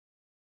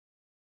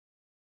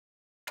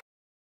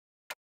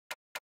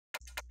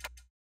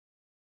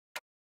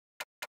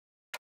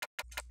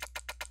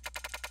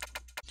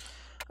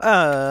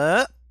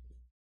Uh.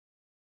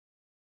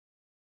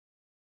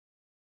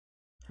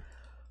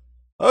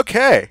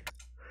 Okay.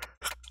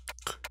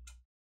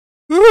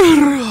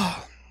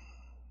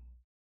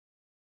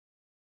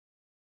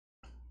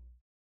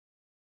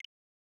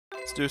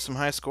 Let's do some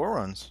high score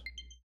runs,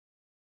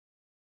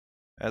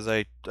 as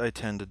I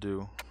tend to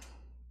do.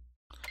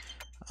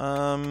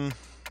 I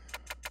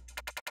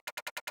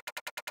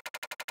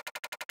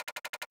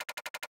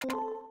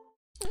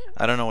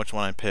don't know which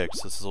one I picked,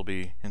 so this will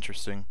be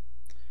interesting.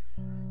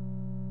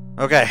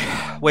 Okay,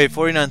 wait,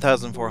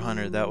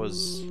 49,400, that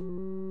was...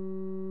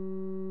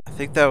 I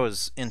think that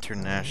was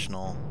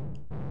international.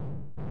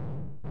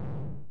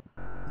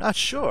 Not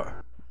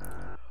sure.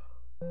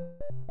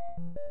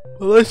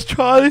 Well, let's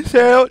try this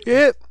out,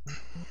 yep.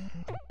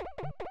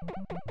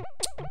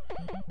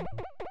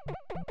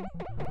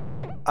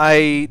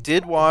 I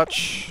did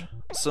watch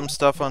some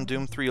stuff on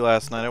Doom 3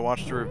 last night. I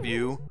watched a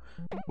review,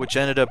 which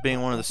ended up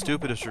being one of the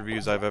stupidest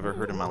reviews I've ever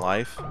heard in my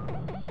life.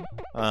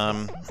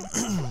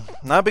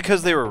 Not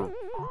because I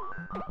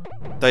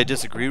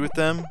disagreed with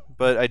them,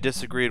 but I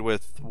disagreed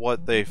with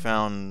what they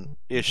found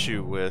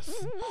issue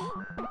with.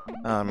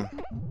 One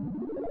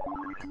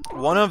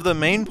of the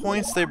main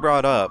points they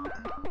brought up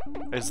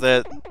is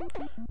that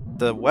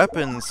the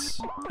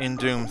weapons in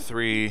Doom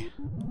 3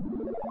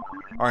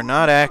 are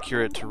not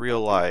accurate to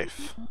real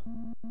life.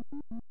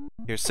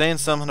 You're saying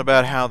something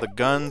about how the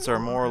guns are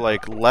more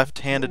like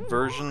left-handed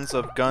versions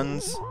of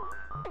guns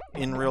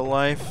in real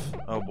life.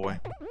 Oh boy.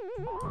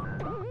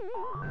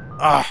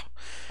 Ah!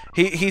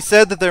 He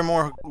said that they're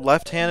more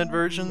left-handed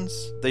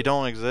versions. They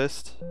don't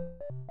exist.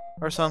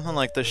 Or something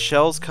like the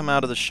shells come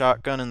out of the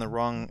shotgun in the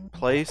wrong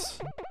place.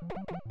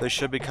 They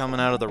should be coming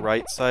out of the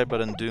right side, but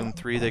in Doom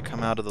 3 they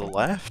come out of the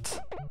left?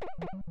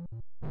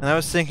 And I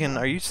was thinking,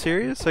 are you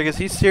serious? I guess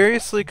he's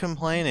seriously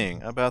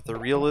complaining about the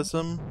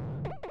realism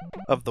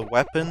of the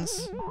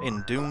weapons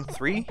in Doom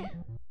 3?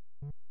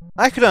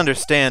 I could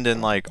understand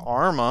in, like,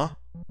 Arma.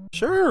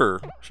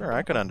 Sure,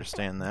 I could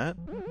understand that.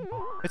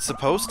 It's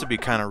supposed to be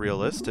kind of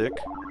realistic.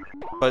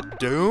 But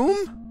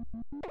Doom?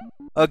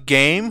 A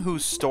game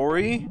whose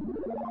story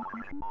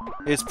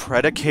is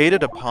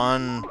predicated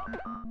upon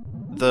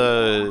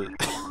the...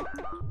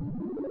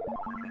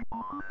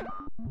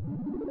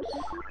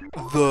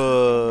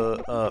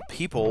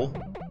 people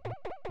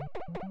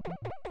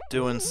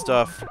doing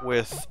stuff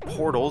with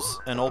portals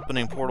and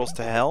opening portals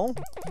to hell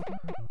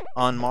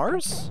on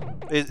Mars?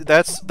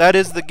 That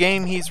is the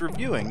game he's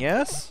reviewing,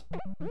 yes?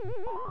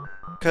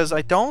 Because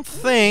I don't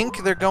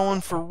think they're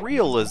going for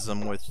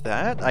realism with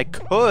that. I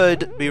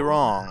could be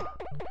wrong.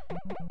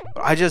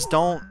 But I just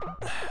don't...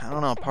 I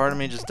don't know, part of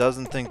me just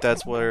doesn't think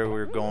that's where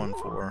we're going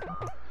for.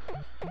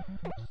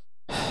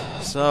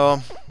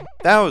 So,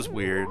 that was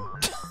weird.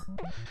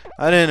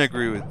 I didn't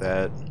agree with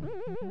that.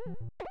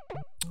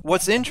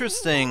 What's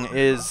interesting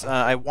is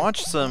I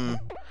watched some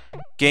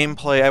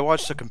gameplay. I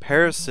watched a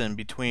comparison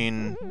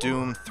between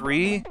Doom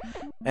 3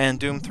 and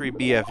Doom 3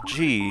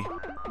 BFG.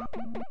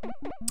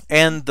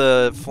 And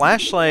the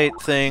flashlight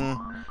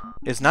thing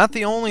is not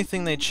the only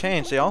thing they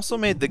changed. They also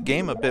made the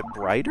game a bit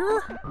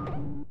brighter,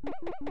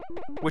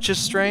 which is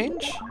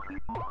strange.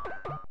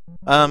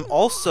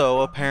 Also,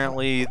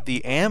 apparently,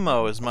 the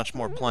ammo is much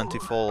more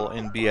plentiful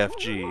in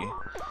BFG.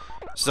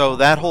 So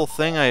that whole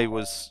thing I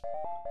was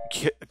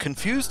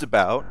confused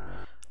about,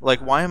 like,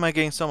 why am I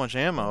getting so much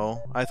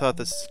ammo? I thought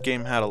this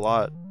game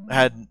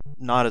had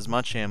not as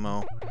much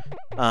ammo.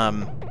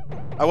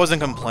 I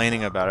wasn't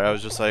complaining about it. I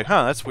was just like,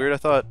 huh, that's weird. I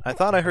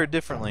thought I heard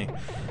differently.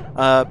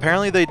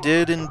 Apparently they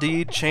did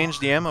indeed change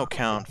the ammo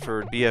count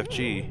for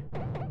BFG,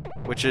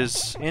 which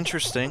is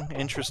interesting.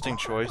 Interesting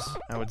choice,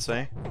 I would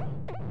say.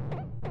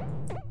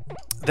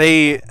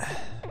 They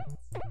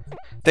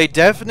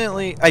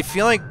definitely... I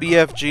feel like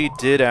BFG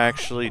did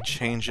actually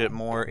change it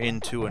more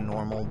into a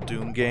normal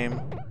Doom game.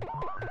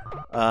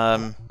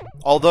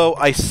 Although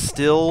I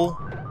still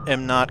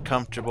am not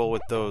comfortable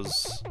with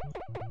those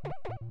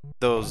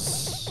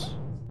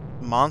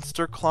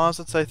monster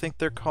closets, I think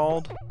they're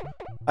called.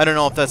 I don't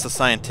know if that's a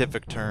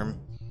scientific term,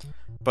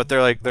 but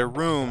they're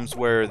rooms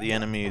where the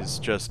enemies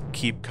just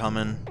keep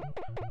coming,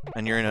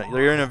 and you're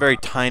in a very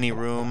tiny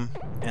room,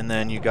 and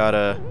then you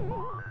gotta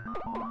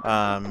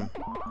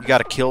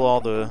kill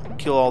all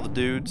the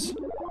dudes.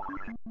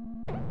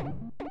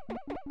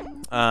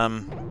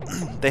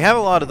 They have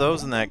a lot of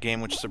those in that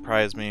game, which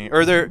surprised me.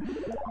 Or there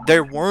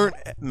weren't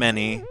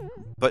many,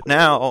 but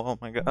now, oh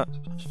my god,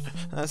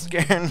 that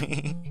scared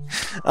me.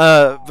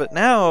 But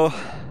now,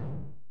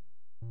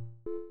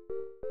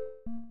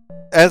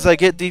 as I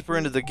get deeper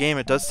into the game,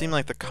 it does seem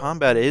like the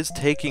combat is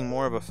taking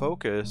more of a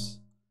focus.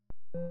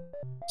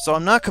 So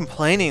I'm not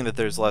complaining that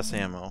there's less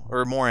ammo,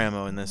 or more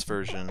ammo in this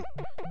version.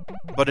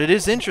 But it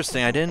is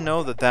interesting. I didn't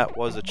know that that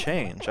was a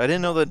change. I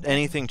didn't know that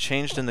anything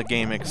changed in the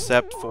game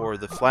except for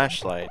the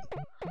flashlight.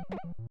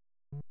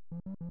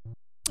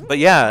 But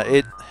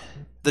yeah,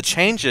 the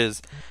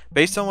changes,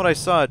 based on what I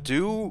saw,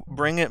 do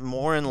bring it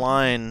more in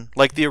line.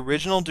 Like, the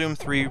original Doom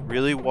 3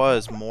 really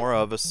was more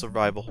of a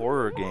survival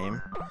horror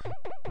game,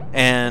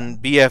 and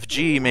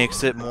BFG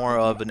makes it more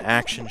of an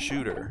action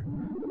shooter.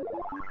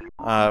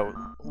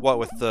 What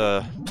with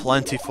the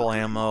plentiful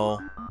ammo,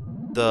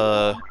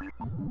 the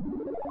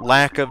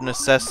lack of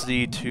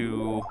necessity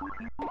to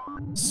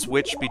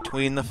switch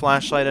between the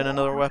flashlight and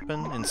another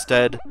weapon,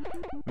 instead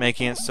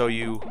making it so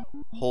you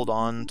hold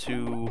on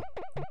to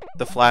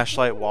the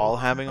flashlight while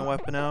having a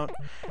weapon out.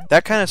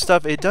 That kind of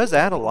stuff, it does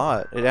add a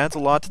lot. It adds a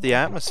lot to the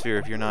atmosphere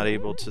if you're not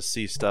able to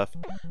see stuff.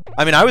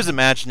 I mean, I was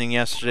imagining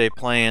yesterday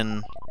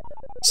playing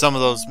some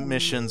of those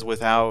missions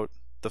without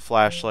the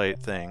flashlight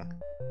thing.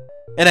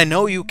 And I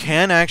know you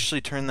can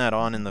actually turn that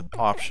on in the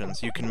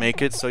options. You can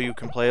make it so you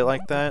can play it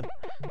like that.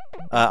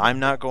 I'm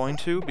not going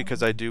to,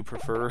 because I do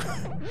prefer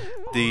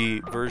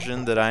the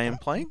version that I am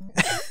playing.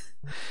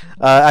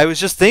 I was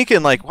just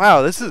thinking, like,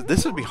 wow, this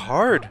would be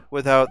hard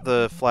without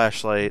the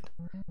flashlight.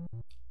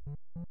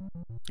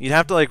 You'd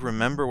have to, like,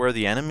 remember where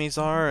the enemies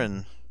are,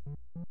 and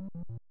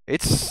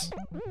it's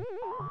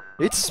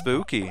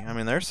spooky. I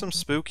mean, there's some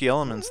spooky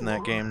elements in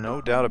that game,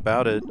 no doubt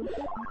about it.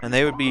 And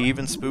they would be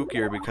even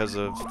spookier because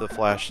of the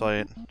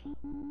flashlight.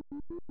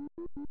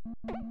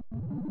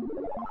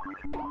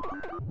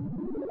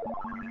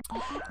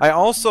 I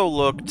also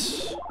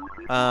looked,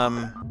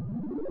 I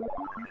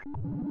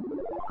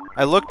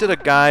looked at a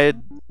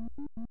guide,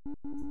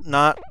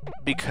 not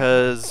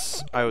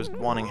because I was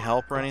wanting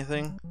help or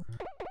anything.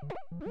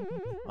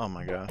 Oh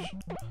my gosh.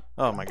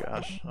 Oh my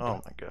gosh.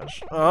 Oh my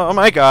gosh. Oh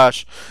my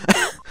gosh!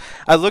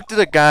 I looked at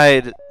a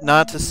guide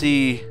not to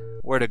see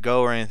where to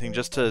go or anything,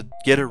 just to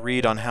get a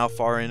read on how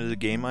far into the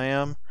game I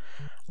am.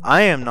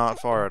 I am not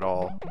far at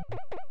all.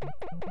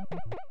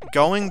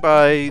 Going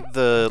by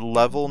the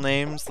level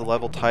names, the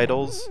level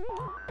titles,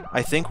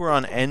 I think we're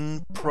on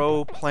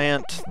N-Pro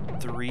Plant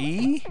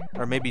 3,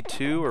 or maybe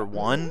 2, or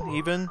 1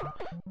 even.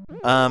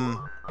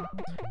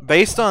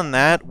 Based on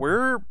that,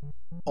 we're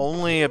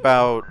only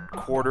about a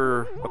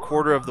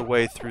quarter of the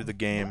way through the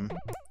game,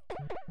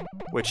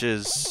 which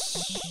is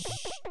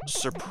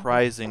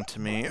surprising to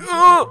me.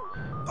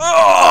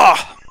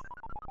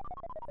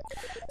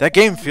 That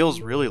game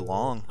feels really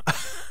long.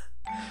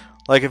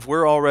 Like, if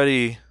we're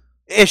already...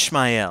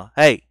 Ishmael!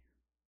 Hey!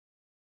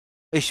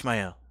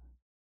 Ishmael!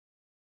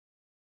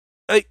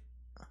 Hey!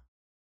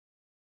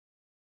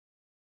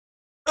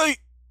 Hey!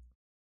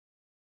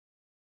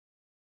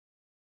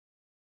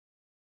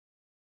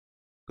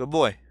 Good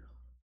boy.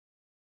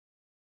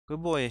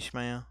 Good boy,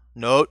 Ishmael.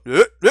 No!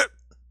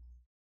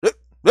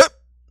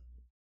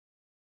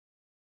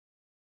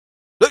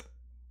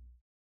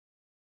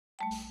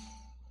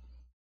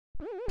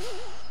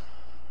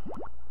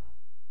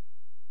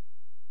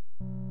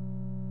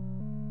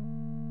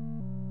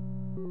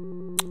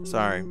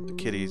 Sorry, the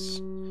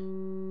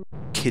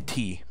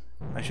kitty,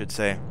 I should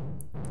say.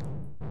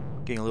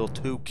 Getting a little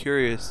too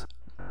curious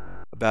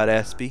about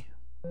Espy.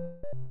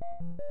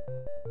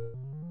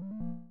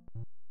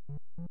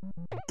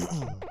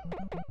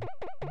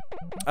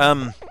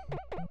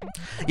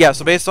 Yeah,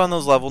 so based on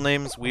those level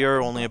names, we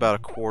are only about a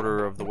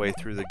quarter of the way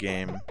through the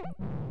game.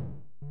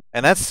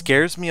 And that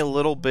scares me a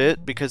little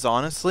bit, because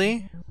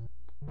honestly,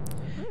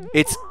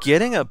 it's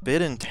getting a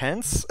bit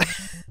intense.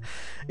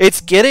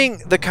 It's getting...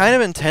 the kind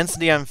of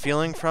intensity I'm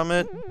feeling from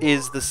it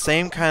is the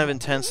same kind of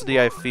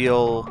intensity I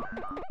feel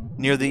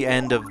near the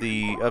end of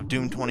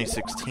Doom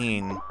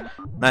 2016.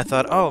 And I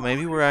thought, oh,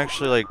 maybe we're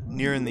actually, like,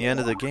 nearing the end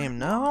of the game.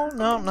 No,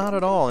 not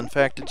at all. In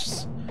fact,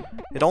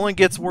 it only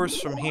gets worse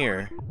from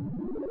here.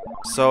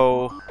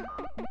 So...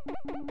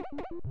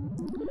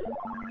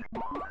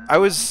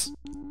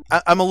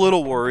 I'm a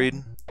little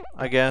worried,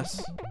 I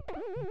guess.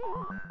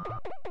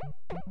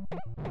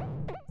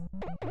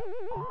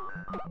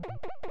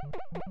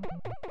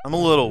 I'm a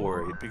little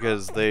worried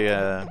because they,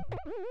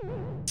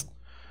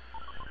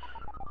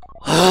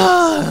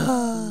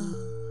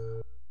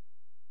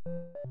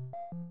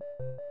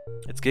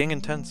 it's getting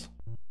intense.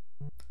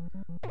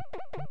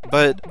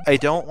 But I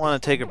don't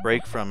want to take a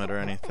break from it or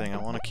anything. I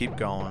want to keep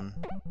going.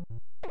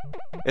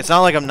 It's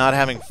not like I'm not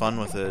having fun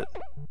with it.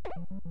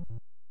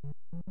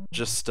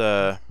 Just,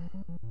 I'm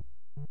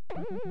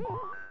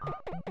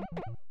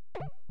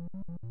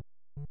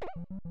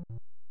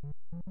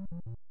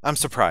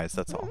surprised,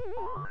 that's all.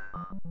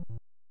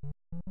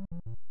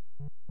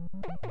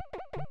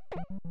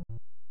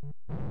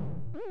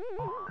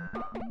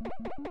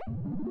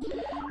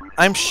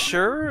 I'm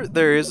sure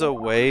there is a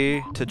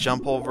way to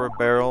jump over a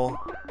barrel,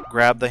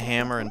 grab the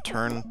hammer, and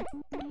turn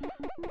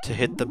to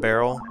hit the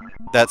barrel.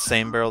 That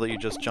same barrel that you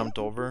just jumped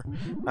over.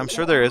 I'm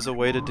sure there is a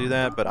way to do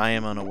that, but I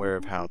am unaware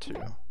of how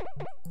to.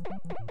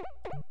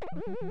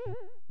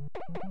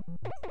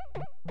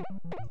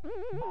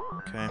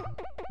 Okay.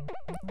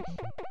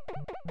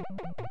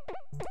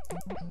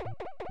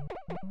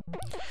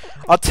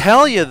 I'll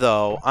tell you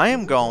though, I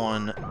am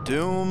going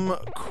Doom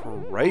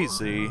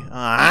crazy.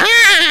 I'm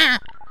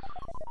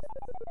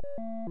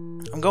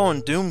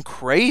going Doom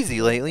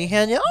crazy lately.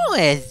 Hello,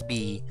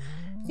 SB.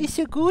 It's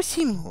a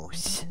goosey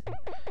moose.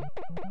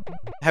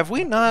 Have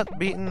we not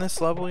beaten this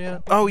level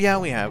yet? Oh yeah,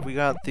 we have. We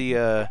got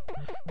the,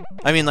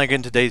 I mean, like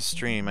in today's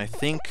stream, I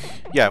think,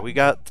 yeah, we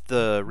got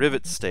the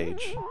Rivet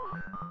stage.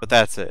 But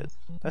that's it.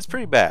 That's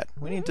pretty bad.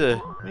 We need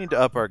to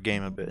up our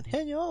game a bit.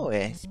 Hello,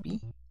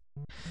 Aspie.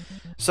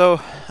 So,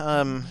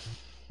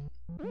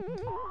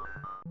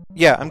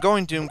 yeah, I'm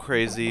going Doom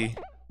crazy.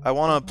 I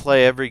want to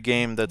play every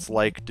game that's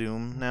like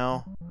Doom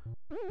now,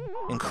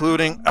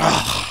 including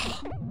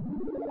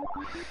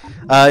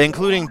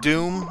including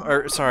Doom,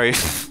 or sorry,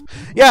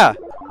 yeah.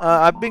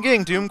 I've been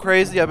getting Doom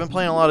crazy. I've been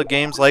playing a lot of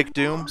games like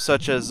Doom,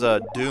 such as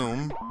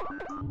Doom.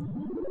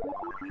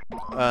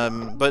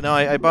 But no,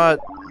 I bought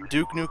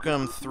Duke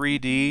Nukem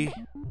 3D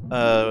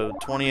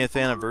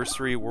 20th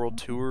Anniversary World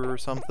Tour or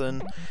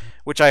something,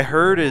 which I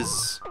heard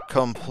is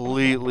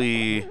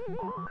completely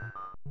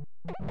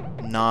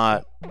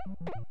not...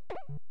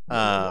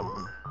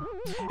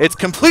 it's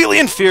completely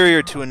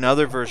inferior to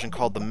another version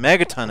called the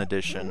Megaton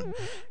Edition,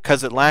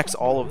 because it lacks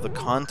all of the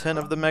content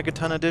of the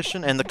Megaton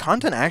Edition, and the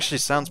content actually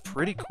sounds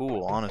pretty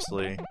cool,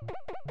 honestly.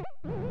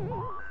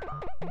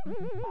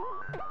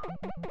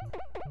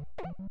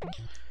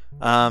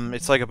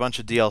 It's like a bunch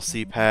of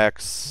DLC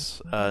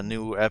packs,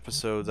 new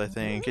episodes, I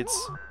think.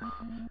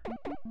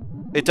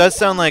 It does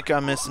sound like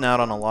I'm missing out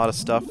on a lot of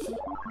stuff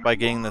by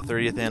getting the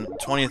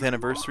 20th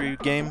anniversary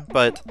game,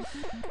 but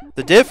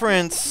the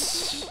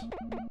difference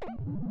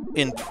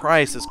in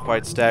price is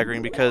quite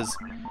staggering, because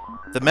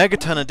the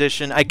Megaton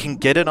Edition, I can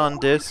get it on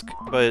disc,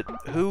 but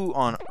who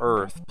on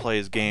earth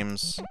plays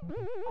games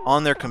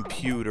on their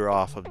computer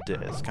off of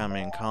disc? I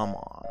mean, come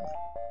on.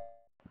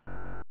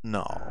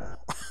 No.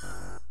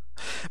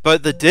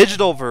 But the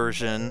digital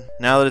version,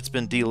 now that it's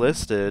been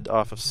delisted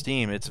off of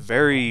Steam, it's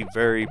very,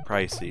 very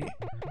pricey.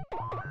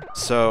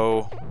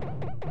 So,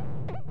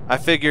 I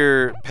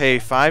figure pay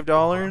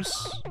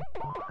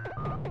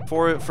 $5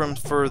 for it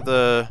for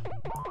the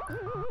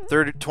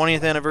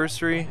 20th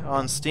anniversary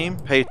on Steam.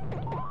 Pay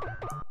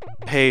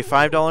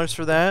 $5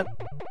 for that.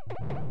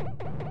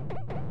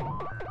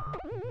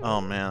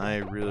 Oh man, I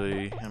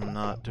really am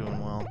not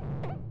doing well.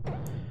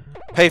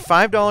 Pay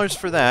 $5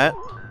 for that,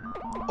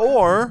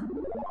 or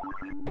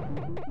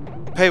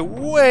pay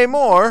way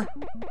more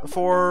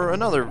for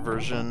another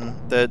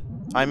version that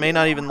I may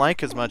not even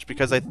like as much,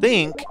 because I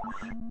think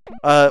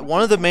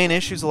one of the main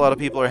issues a lot of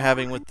people are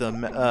having with the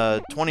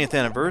 20th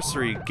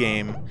anniversary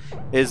game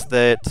is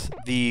that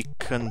the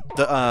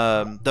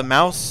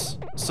mouse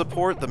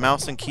support, the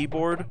mouse and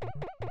keyboard,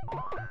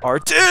 are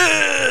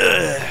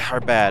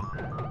bad.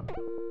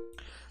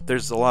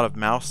 There's a lot of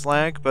mouse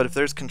lag, but if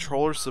there's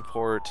controller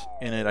support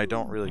in it, I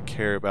don't really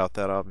care about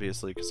that,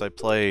 obviously, because I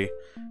play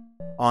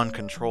on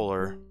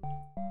controller.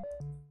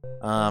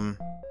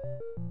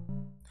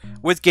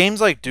 With games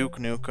like Duke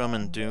Nukem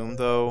and Doom,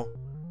 though,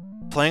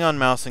 playing on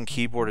mouse and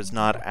keyboard is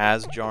not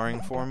as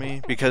jarring for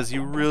me, because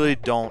you really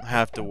don't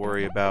have to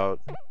worry about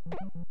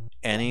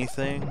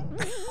anything.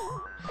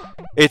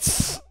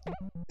 It's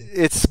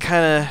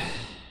kind of...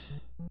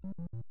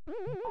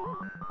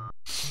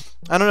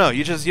 I don't know,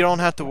 you don't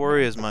have to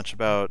worry as much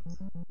about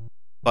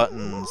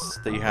buttons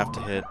that you have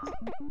to hit.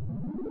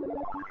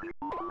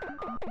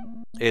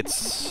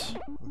 It's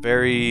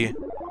very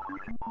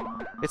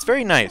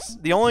nice.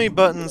 The only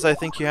buttons I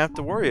think you have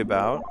to worry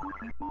about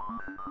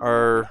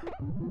are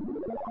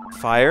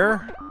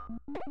fire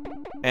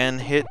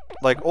and hit,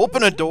 like,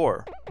 open a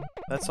door.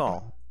 That's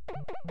all.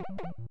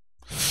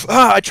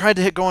 Ah, I tried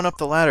to hit going up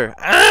the ladder.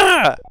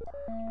 Ah!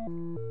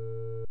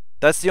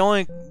 Those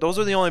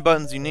are the only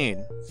buttons you need.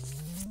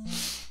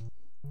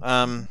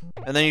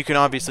 And then you can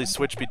obviously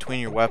switch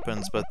between your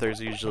weapons, but there's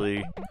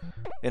usually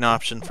an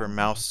option for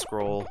mouse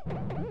scroll.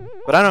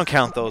 But I don't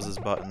count those as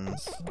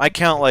buttons. I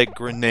count, like,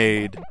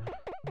 grenade,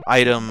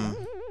 item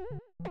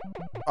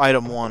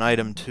 1,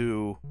 item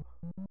 2,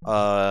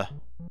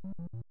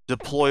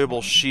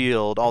 deployable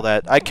shield, all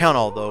that. I count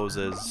all those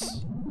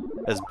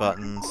as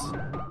buttons.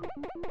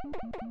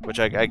 Which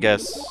I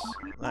guess,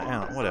 I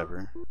don't know,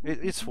 whatever.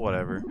 It's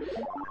whatever.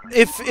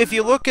 If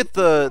you look at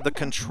the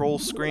control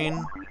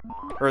screen,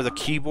 or the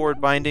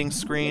keyboard binding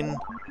screen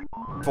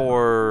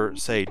for,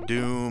 say,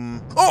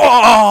 Doom,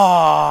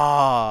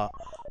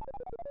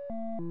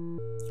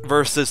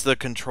 versus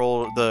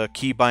the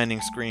key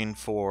binding screen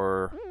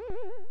for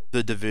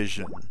The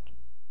Division,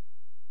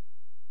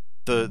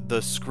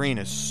 the screen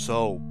is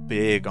so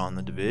big on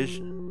The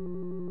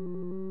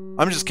Division.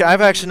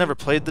 I've actually never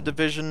played The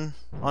Division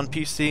on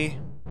PC,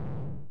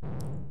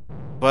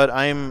 but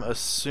I'm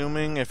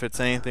assuming if it's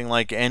anything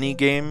like any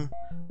game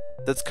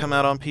that's come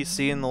out on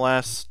PC in the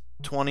last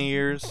 20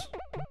 years,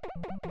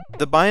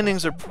 the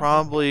bindings are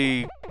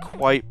probably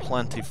quite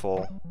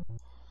plentiful.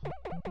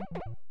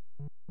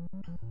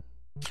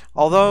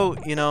 Although,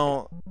 you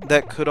know,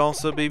 that could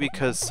also be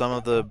because some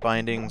of the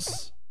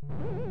bindings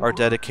are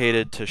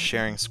dedicated to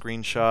sharing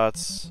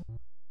screenshots,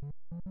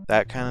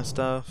 that kind of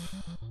stuff.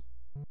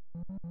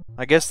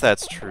 I guess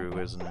that's true,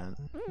 isn't it?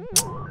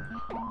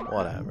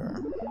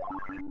 Whatever.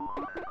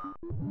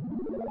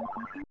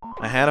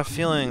 I had a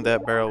feeling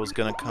that barrel was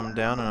gonna come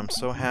down, and I'm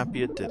so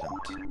happy it didn't.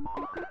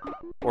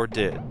 Or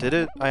did. Did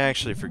it? I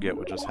actually forget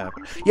what just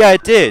happened. Yeah,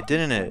 it did,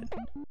 didn't it?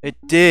 It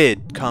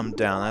did come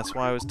down. That's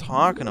why I was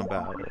talking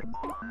about it.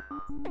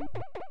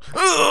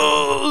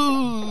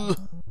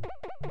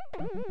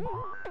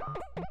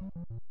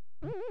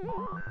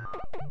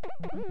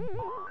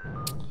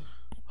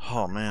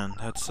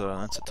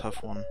 that's a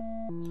tough one.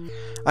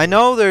 I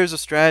know there's a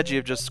strategy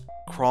of just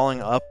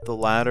crawling up the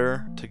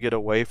ladder to get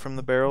away from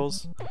the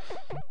barrels.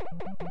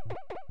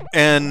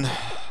 And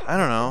I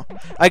don't know.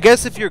 I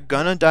guess if you're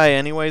gonna die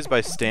anyways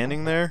by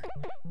standing there,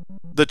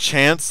 the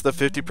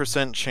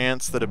 50%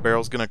 chance that a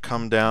barrel's gonna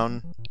come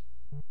down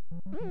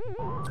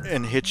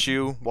and hit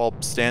you while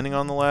standing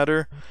on the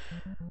ladder,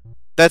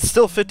 that's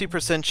still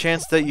 50%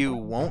 chance that you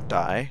won't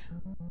die,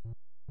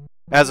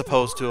 as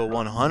opposed to a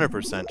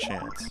 100%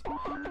 chance.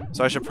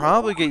 So I should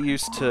probably get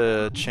used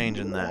to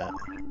changing that.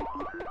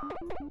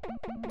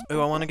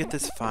 Ooh, I want to get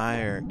this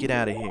fire. Get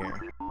out of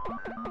here.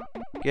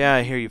 Get out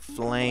of here, you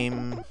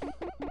flame.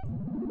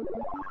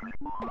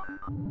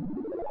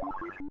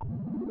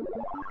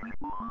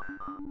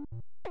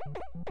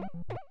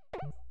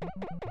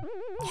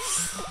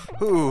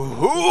 Ooh,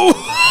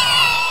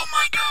 oh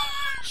my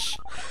gosh!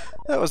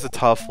 That was a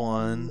tough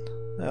one.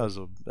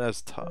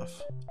 That's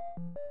tough.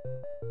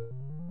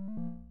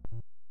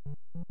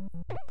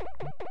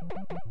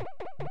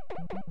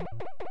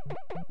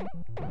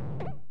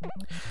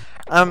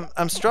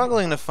 I'm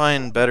struggling to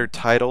find better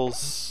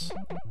titles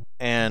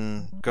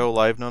and go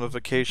live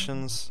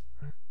notifications.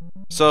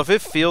 So if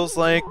it feels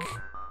like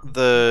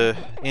the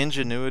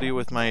ingenuity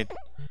with my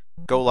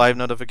go live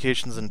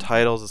notifications and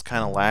titles is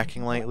kind of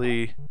lacking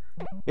lately,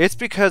 it's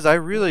because I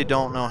really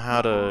don't know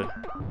how to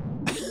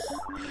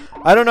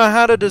I don't know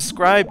how to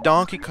describe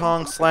Donkey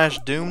Kong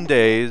 / Doom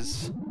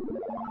Days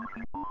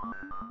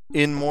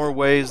in more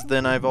ways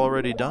than I've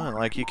already done.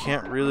 Like, you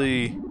can't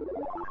really...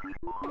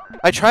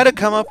 I try to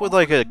come up with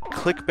like a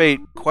clickbait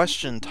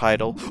question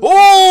title.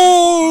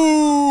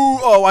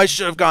 Oh, I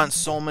should have gotten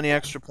so many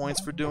extra points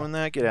for doing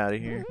that. Get out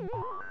of here.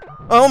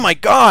 Oh my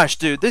gosh,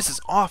 dude, this is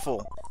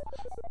awful.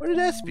 Where did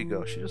Espy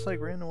go? She just like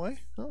ran away?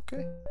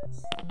 Okay.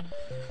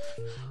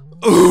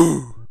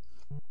 Ooh.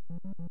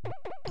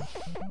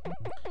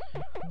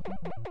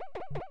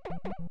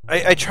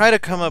 I try to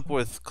come up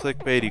with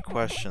clickbaity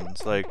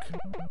questions like,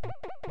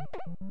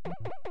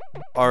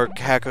 are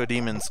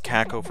Cacodemons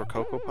Caco for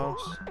Cocoa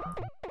Puffs?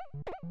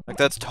 Like,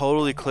 that's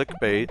totally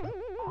clickbait,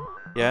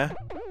 yeah?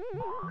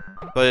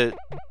 But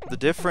the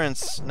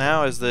difference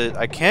now is that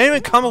I can't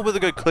even come up with a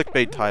good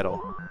clickbait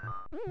title.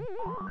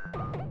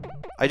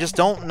 I just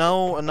don't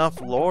know enough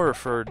lore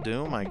for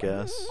Doom, I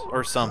guess.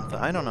 Or something,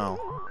 I don't know.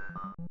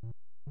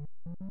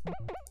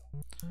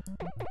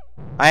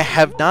 I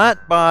have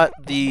not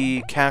bought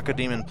the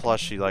Cacodemon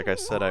plushie like I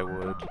said I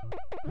would.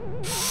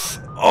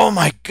 Oh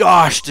my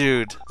gosh,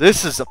 dude!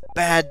 This is a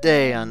bad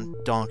day on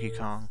Donkey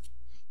Kong.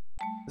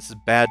 This is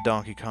bad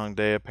Donkey Kong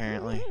Day,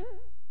 apparently.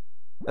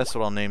 That's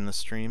what I'll name the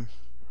stream.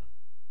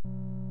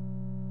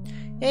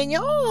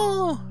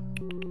 Hello!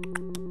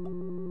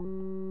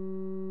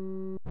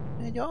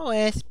 Hello,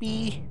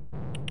 SB.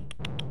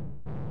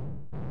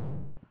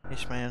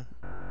 Yes, man.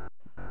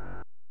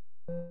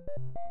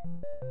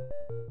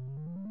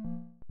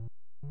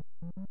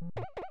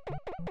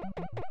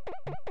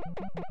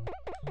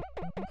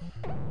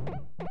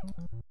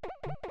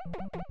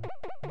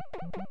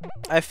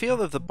 I feel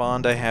that the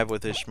bond I have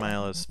with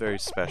Ishmael is very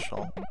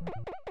special,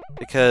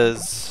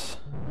 because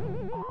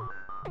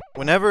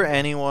whenever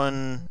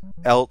anyone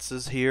else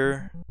is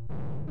here,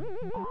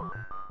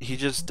 he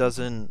just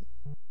doesn't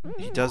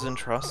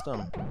trust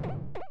them.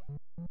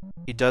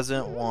 He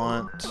doesn't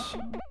want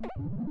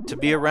to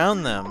be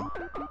around them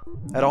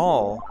at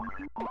all.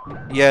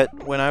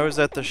 Yet when I was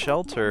at the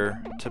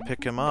shelter to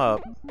pick him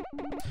up,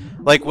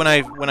 like when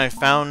I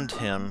found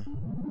him,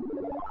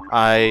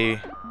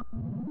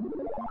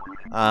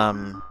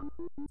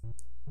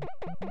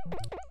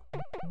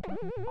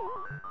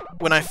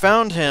 when I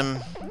found him,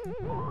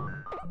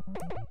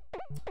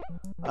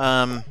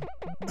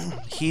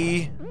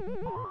 he,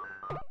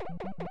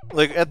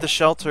 like, at the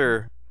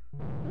shelter,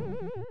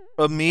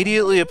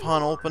 immediately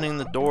upon opening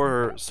the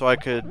door so I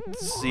could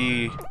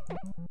see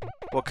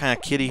what kind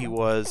of kitty he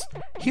was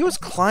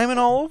climbing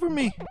all over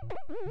me.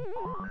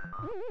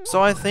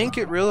 So I think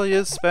it really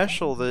is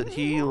special that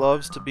he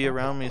loves to be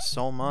around me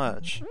so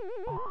much.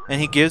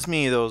 And he gives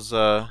me those,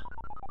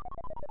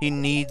 he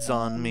kneads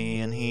on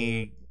me, and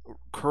he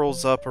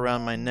curls up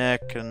around my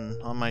neck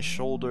and on my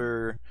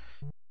shoulder.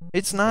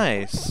 It's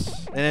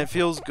nice, and it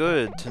feels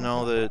good to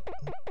know that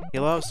he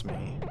loves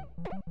me.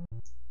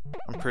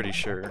 I'm pretty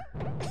sure.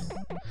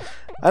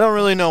 I don't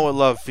really know what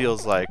love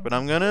feels like, but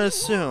I'm gonna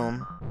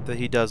assume that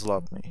he does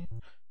love me.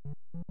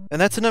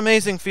 And that's an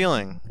amazing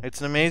feeling. It's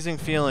an amazing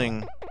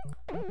feeling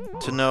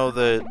to know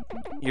that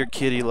your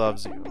kitty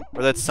loves you,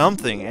 or that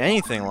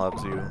anything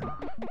loves you.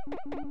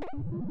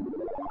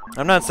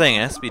 I'm not saying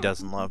Espy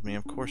doesn't love me,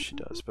 of course she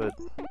does, but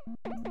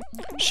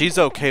she's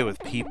okay with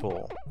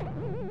people.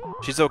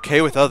 She's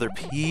okay with other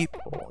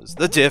people, is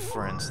the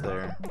difference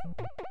there.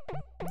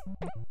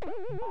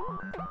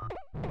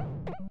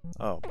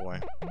 Oh boy.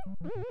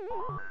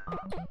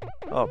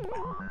 Oh boy.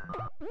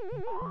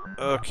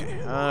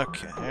 Okay,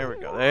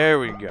 there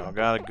we go.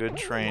 Got a good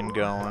train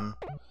going.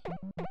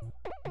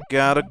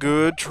 Got a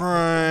good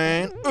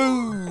train.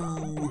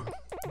 Ooh!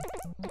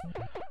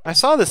 I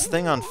saw this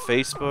thing on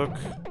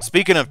Facebook.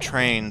 Speaking of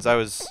trains, I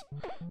was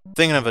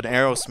Thinking of an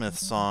Aerosmith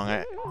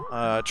song.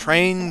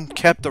 Train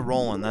Kept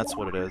A-Rollin', that's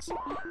what it is.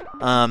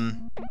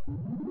 And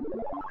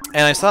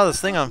I saw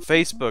this thing on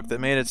Facebook that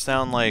made it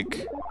sound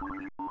like...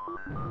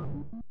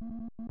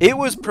 It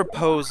was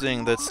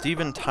proposing that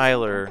Steven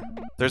Tyler...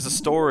 There's a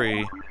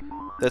story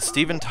that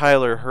Steven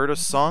Tyler heard a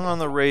song on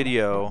the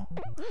radio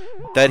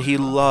that he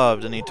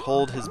loved, and he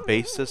told his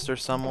bassist or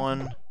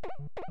someone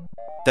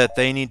that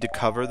they need to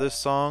cover this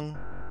song,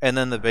 and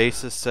then the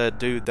bassist said,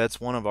 dude, that's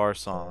one of our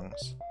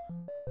songs.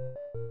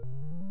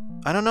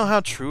 I don't know how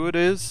true it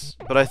is,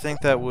 but I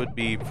think that would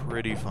be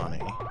pretty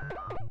funny.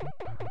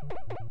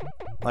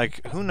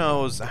 Like, who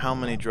knows how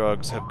many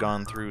drugs have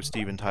gone through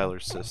Steven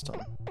Tyler's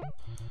system?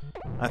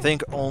 I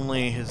think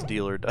only his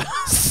dealer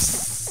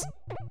does.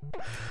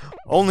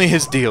 Only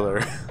his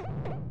dealer.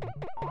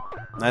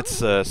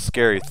 That's a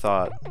scary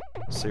thought.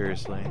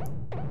 Seriously.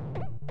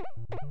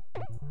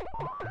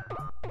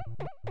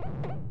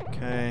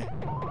 Okay.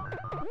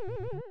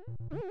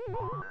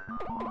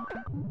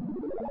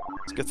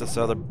 Let's get this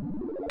other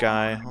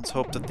guy. Let's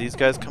hope that these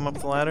guys come up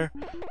the ladder.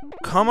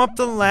 Come up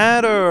the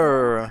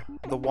ladder!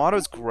 The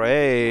water's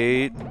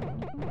great.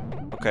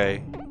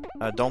 Okay.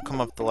 Don't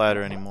come up the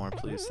ladder anymore,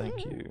 please.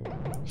 Thank you.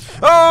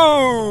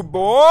 Oh,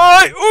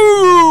 boy!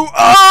 Ooh!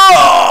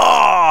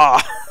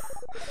 Ah!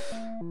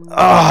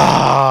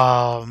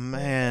 Oh,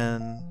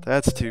 man.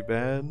 That's too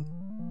bad.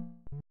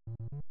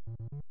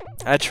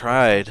 I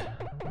tried.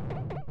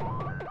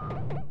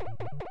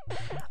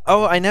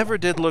 Oh, I never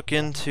did look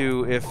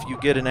into if you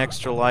get an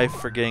extra life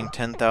for getting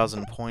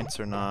 10,000 points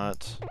or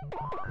not.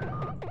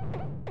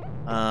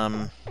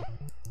 I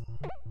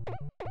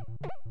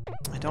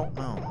don't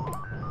know.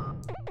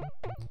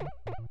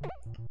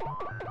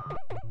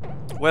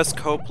 Wes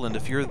Copeland,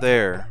 if you're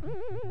there,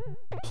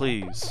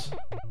 please,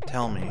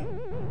 tell me.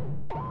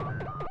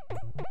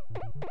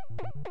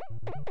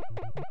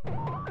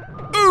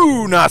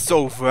 Ooh, not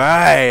so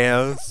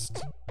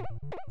fast!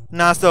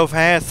 Not so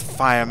fast,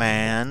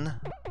 fireman!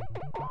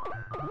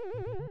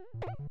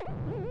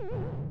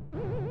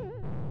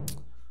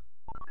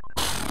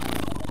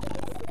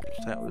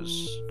 That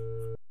was...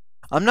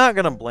 I'm not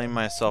gonna blame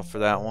myself for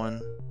that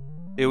one.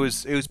 It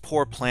was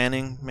poor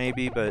planning,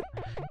 maybe, but...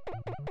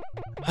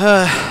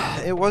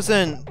 it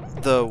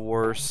wasn't the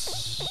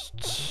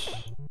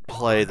worst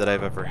play that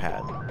I've ever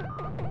had.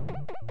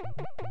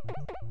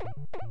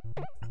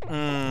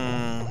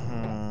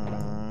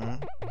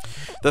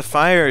 The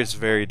fire is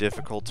very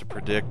difficult to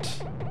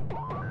predict.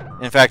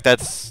 In fact,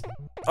 that's...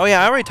 Oh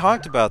yeah, I already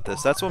talked about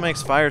this. That's what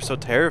makes fire so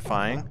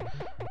terrifying.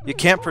 You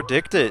can't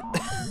predict it.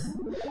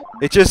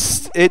 It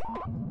just...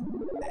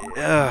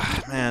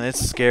 man, it's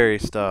scary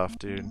stuff,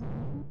 dude.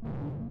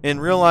 In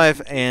real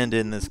life and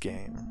in this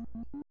game.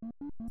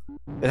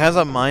 It has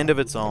a mind of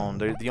its own.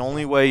 The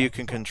only way you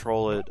can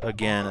control it,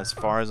 again, as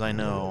far as I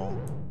know,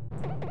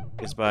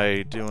 is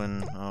by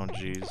doing... Oh,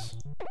 jeez.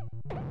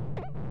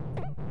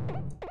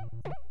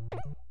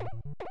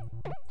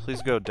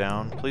 Please go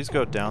down. Please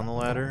go down the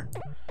ladder.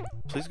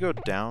 Please go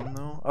down,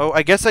 though. Oh,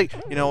 I guess I...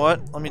 You know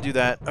what? Let me do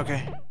that.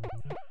 Okay.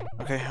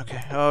 Okay,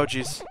 okay. Oh,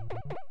 jeez.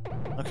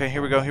 Okay,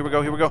 here we go, here we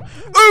go, here we go.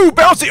 Ooh,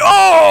 bouncy!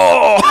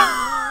 Oh!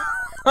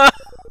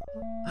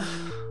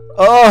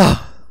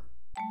 Oh!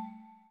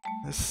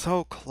 It's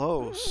so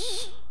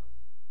close.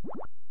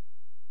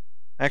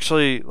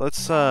 Actually,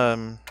 let's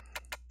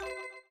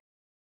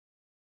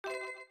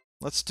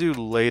do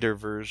later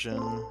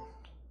version.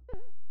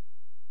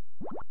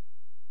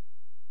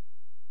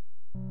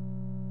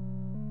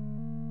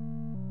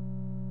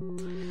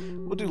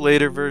 We'll do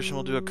later version,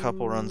 we'll do a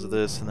couple runs of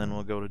this, and then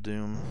we'll go to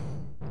Doom.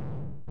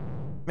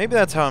 Maybe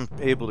that's how I'm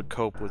able to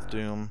cope with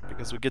Doom,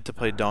 because we get to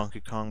play Donkey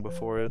Kong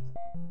before it.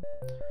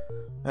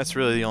 That's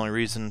really the only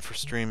reason for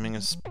streaming,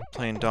 is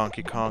playing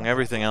Donkey Kong.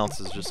 Everything else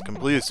is just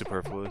completely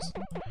superfluous.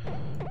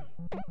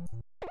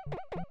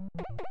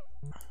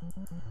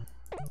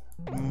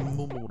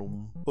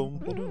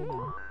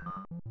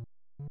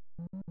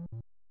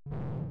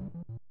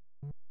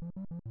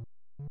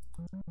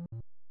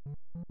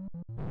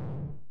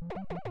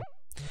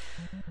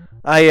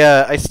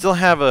 I still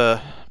have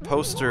a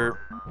poster.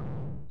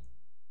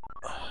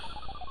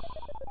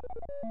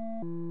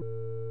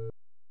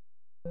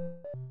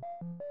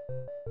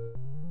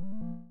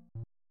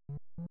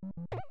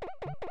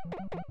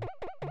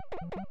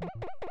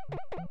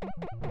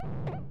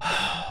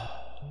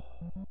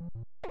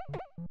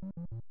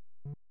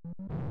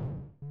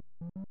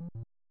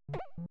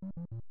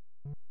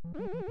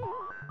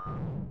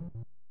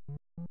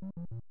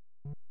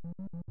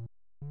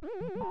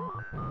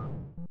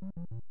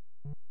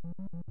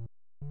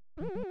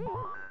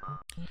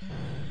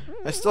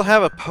 I still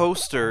have a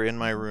poster in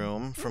my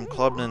room from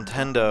Club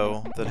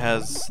Nintendo that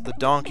has the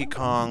Donkey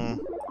Kong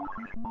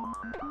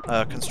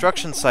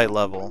construction site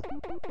level.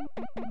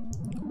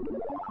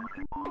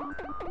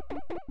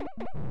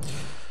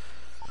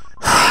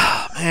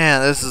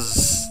 Man, this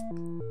is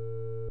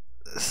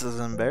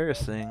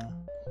embarrassing.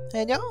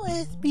 Hello,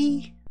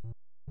 SB.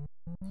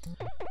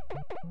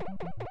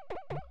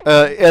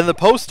 And the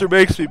poster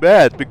makes me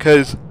mad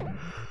because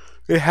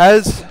it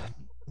has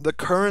the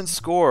current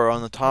score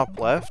on the top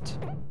left,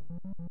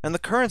 and the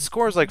current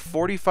score is like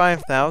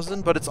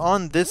 45,000, but it's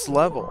on this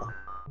level.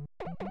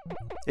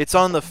 It's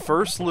on the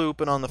first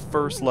loop and on the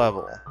first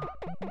level.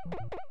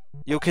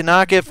 You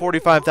cannot get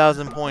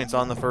 45,000 points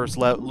on the first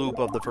loop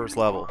of the first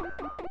level.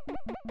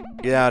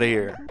 Get out of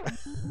here.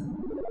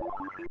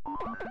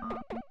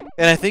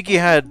 And I think he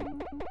had...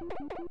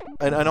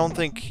 I don't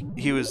think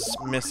he was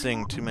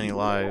missing too many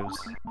lives.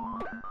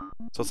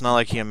 So it's not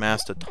like he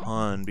amassed a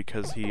ton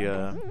because he,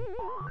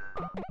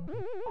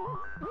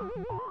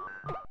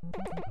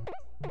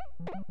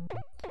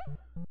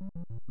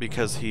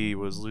 because he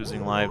was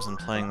losing lives and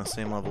playing the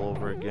same level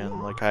over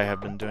again, like I have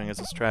been doing as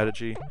a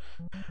strategy.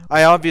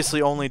 I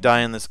obviously only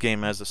die in this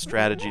game as a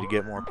strategy to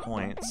get more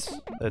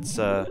points. That's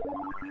the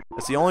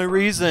only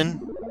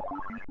reason,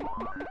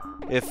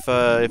 if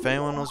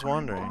anyone was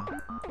wondering.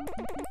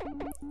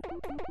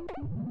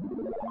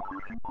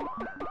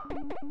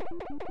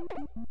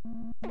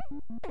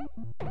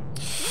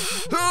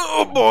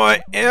 Oh boy!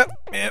 Yep.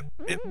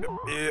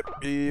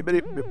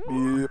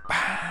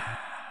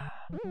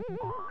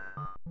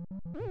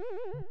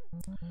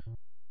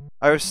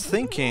 I was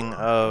thinking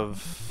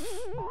of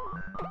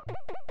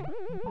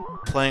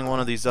playing one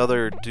of these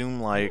other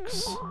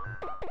Doom-likes.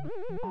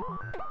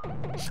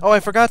 Oh, I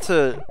forgot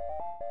to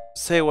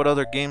say what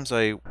other games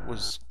I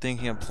was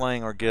thinking of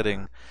playing or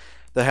getting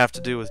that have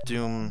to do with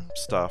Doom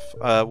stuff.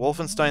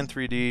 Wolfenstein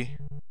 3D.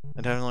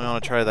 I definitely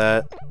want to try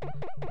that.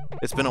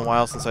 It's been a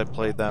while since I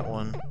played that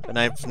one, and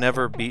I've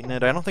never beaten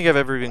it. I don't think I've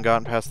ever even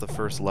gotten past the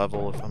first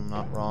level, if I'm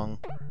not wrong.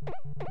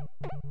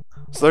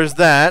 So there's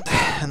that,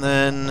 and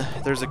then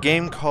there's a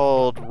game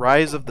called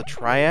Rise of the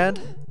Triad?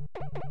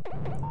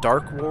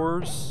 Dark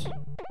Wars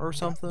or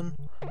something?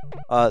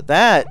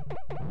 That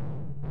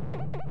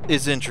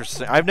is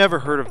interesting. I've never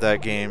heard of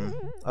that game.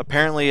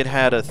 Apparently it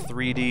had a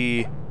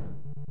 3D...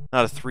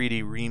 not a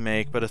 3D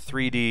remake, but a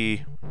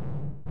 3D...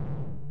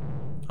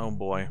 oh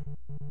boy.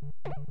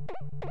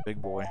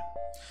 Big boy.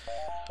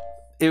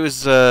 It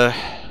was like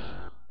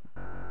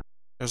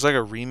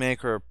a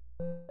remake or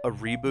a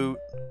reboot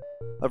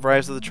of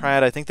Rise of the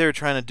Triad. I think they were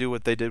trying to do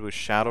what they did with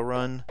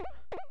Shadowrun.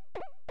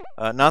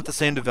 Not the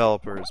same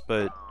developers,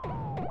 but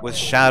with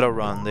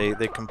Shadowrun,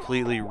 they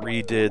completely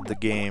redid the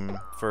game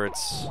for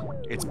its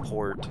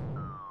port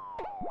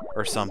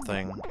or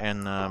something,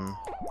 and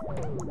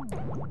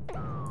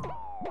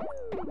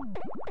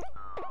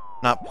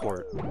not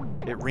port.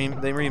 They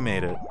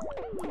remade it.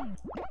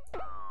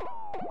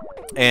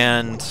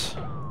 And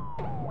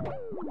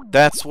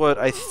that's what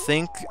I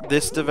think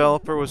this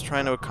developer was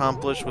trying to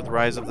accomplish with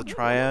Rise of the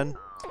Triad.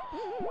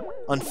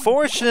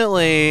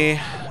 Unfortunately,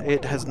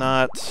 it has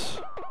not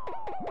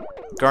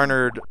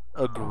garnered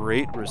a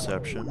great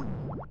reception.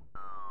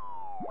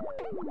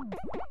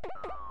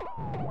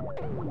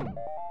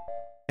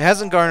 It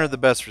hasn't garnered the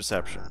best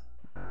reception.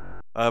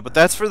 But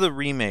that's for the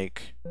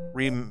remake,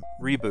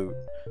 reboot.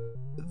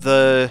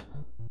 The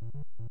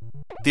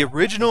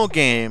original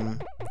game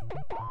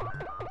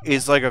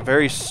is like a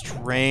very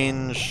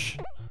strange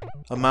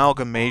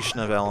amalgamation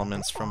of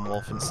elements from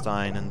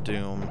Wolfenstein and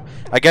Doom.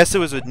 I guess it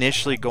was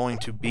initially going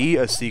to be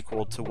a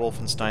sequel to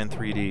Wolfenstein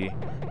 3D.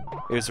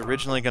 It was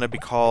originally going to be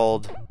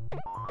called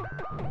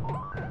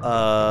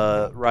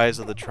Rise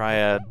of the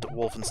Triad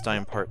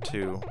Wolfenstein Part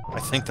 2. I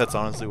think that's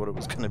honestly what it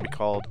was going to be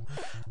called.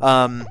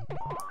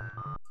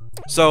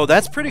 So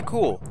that's pretty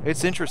cool.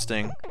 It's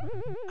interesting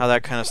how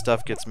that kind of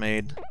stuff gets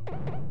made.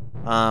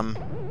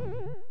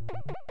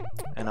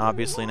 And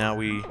obviously now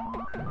we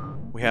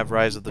have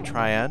Rise of the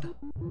Triad.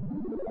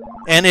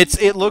 And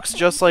it looks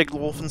just like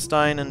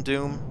Wolfenstein and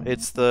Doom.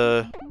 It's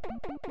the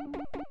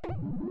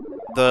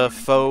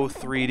faux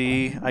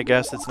 3D. I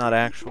guess it's not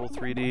actual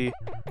 3D,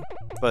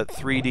 but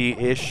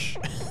 3D-ish.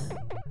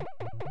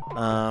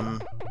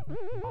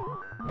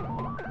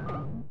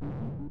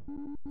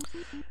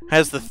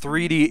 Has the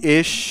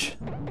 3D-ish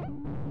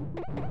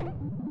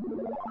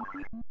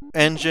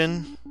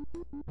engine.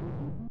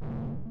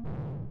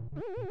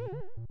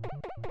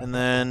 And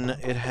then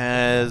it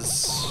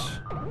has...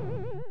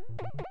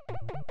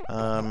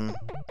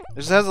 it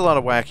just has a lot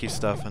of wacky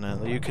stuff in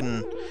it. You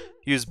can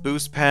use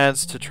boost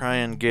pads to try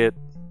and get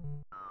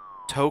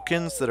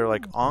tokens that are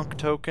like Ankh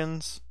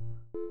tokens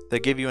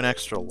that give you an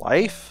extra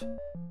life,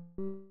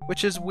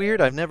 which is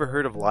weird. I've never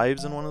heard of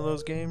lives in one of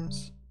those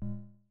games.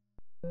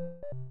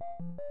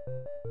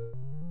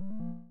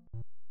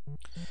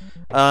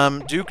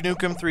 Duke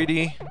Nukem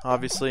 3D,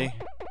 obviously.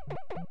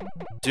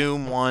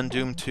 Doom 1,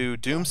 Doom 2,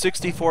 Doom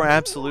 64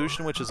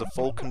 Absolution, which is a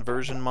full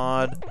conversion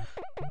mod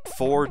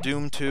for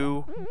Doom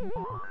 2,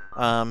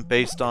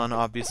 based on,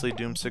 obviously,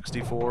 Doom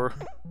 64.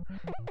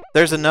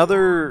 There's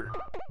another...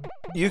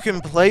 You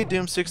can play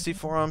Doom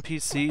 64 on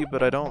PC,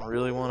 but I don't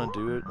really want to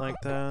do it like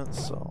that,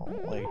 so,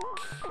 like...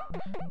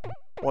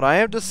 What I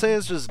have to say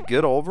is just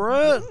get over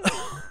it.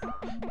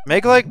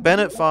 Make like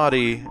Bennett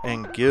Foddy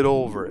and get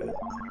over it.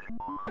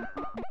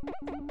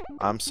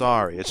 I'm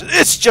sorry.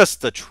 It's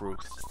just the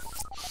truth.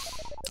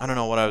 I don't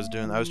know what I was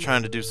doing. I was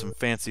trying to do some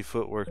fancy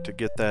footwork to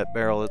get that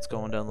barrel that's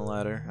going down the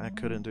ladder. I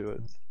couldn't do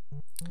it.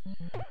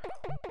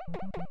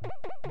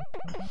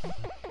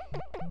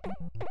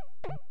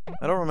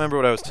 I don't remember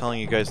what I was telling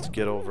you guys to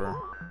get over.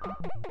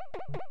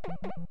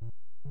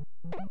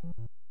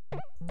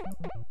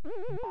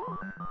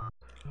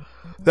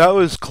 That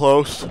was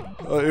close.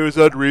 It was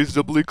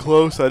unreasonably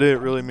close. I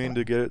didn't really mean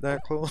to get it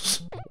that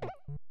close.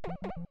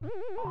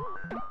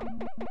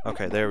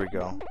 Okay, there we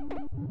go.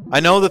 I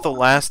know that the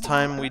last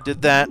time we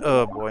did that...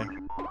 Oh, boy.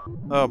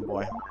 Oh,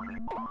 boy.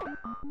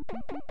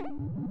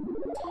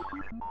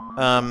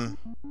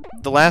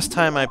 The last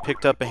time I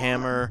picked up a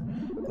hammer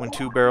when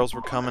two barrels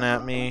were coming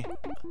at me...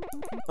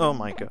 Oh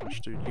my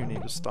gosh, dude, you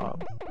need to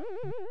stop.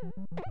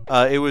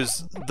 It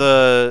was...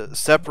 The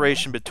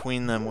separation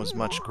between them was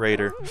much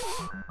greater.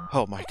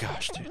 Oh my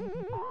gosh, dude.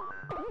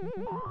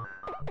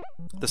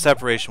 The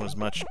separation was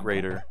much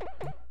greater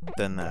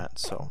than that,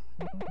 so...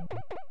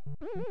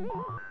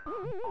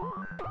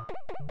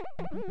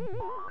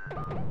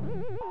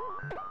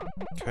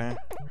 Okay.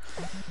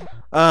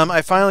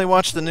 I finally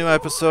watched the new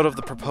episode of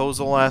The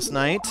Proposal last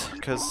night,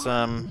 because,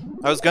 I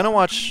was gonna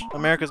watch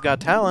America's Got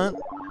Talent,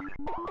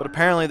 but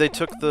apparently they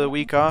took the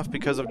week off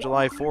because of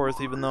July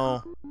 4th, even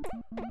though,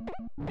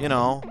 you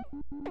know,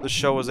 the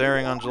show was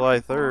airing on July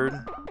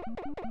 3rd.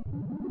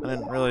 I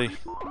didn't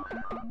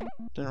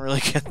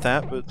really get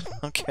that, but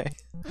okay.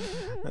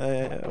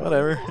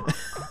 Whatever.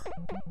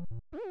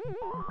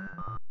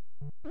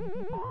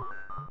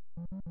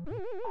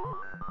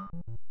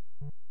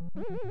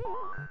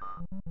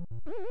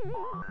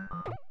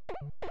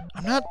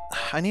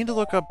 I need to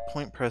look up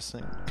point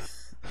pressing.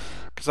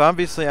 Because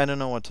obviously I don't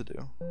know what to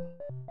do.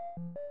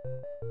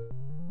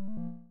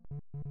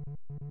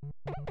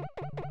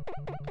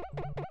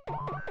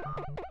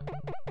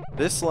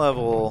 This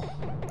level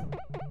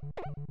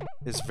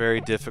is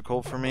very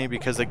difficult for me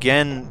because,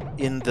 again,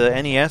 in the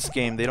NES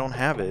game, they don't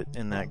have it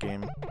in that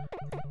game.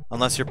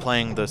 Unless you're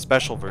playing the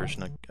special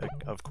version,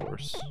 of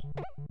course.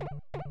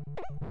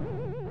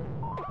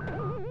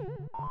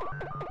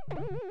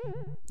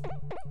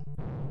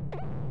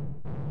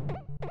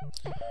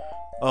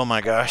 Oh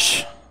my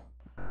gosh.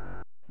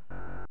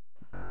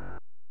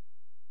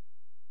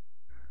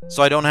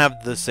 So I don't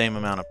have the same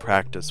amount of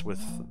practice with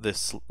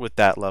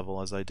that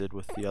level as I did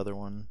with the other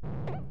one.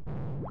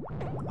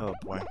 Oh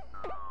boy.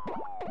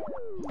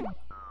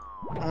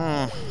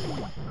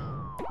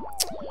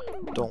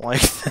 Don't like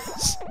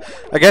this.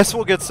 I guess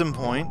we'll get some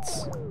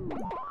points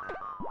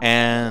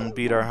and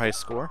beat our high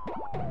score.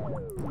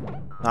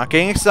 Not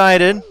getting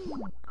excited.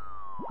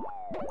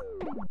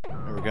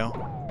 There we go.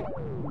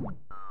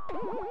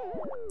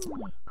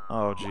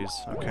 Oh jeez.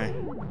 Okay.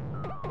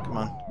 Come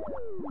on.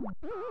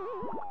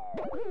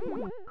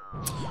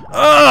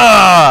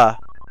 Ah!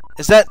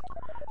 Is that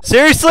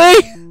seriously?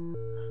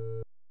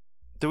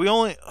 Do we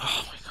only?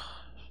 Oh my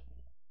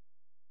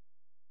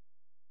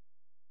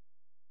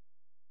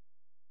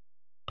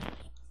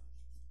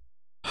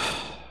gosh.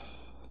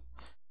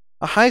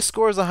 A high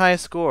score is a high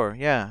score.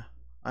 Yeah,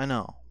 I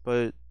know,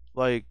 but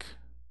like,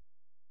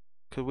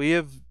 could we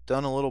have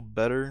done a little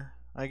better?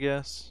 I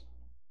guess.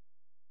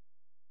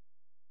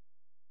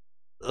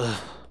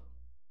 Ugh.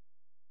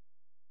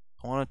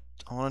 I want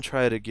to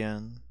try it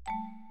again.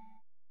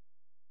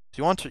 Do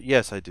you want to?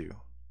 Yes, I do.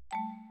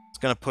 It's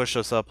gonna push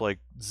us up like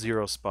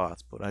 0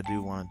 spots, but I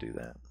do want to do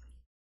that.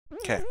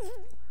 Okay.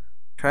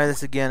 Try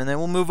this again, and then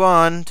we'll move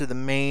on to the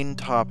main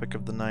topic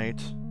of the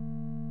night.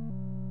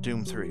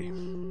 Doom 3.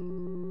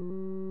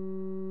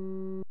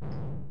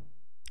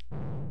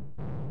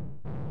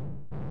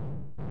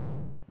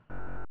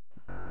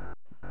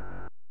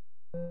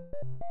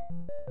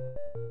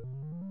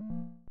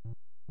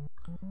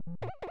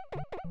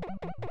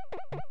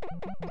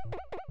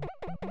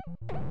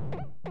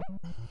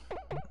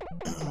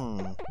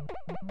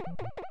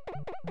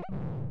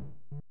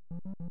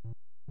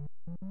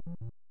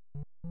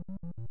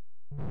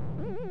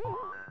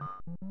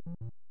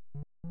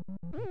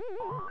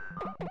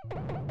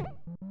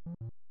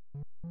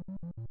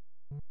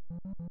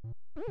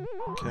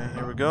 Okay,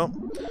 here we go.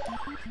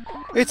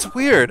 It's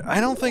weird. I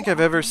don't think I've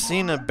ever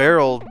seen a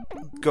barrel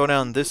go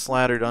down this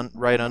ladder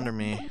right under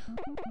me.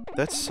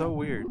 That's so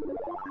weird.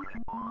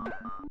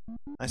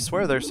 I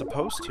swear they're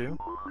supposed to,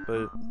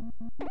 but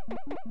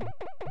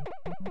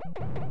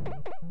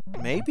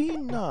maybe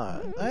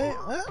not.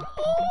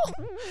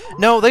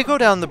 No, they go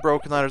down the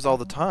broken ladders all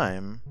the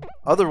time.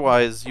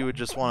 Otherwise, you would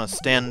just want to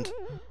stand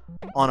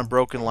on a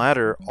broken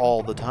ladder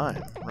all the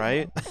time,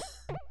 right?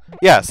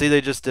 Yeah, see,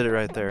 they just did it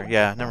right there.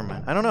 Yeah, never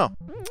mind. I don't know.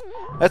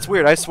 That's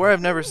weird. I swear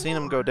I've never seen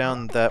them go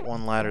down that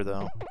one ladder,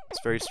 though. It's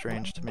very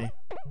strange to me.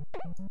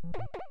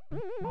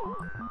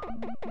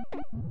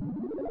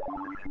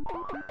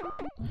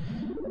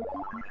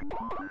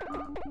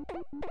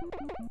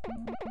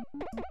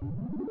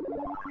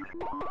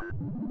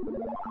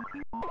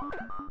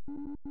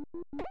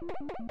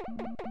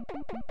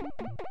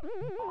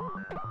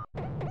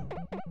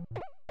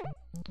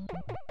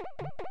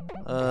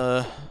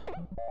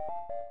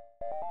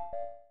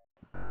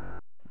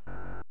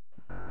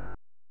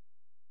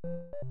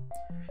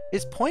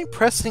 Is point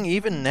pressing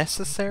even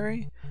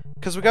necessary?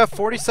 Because we got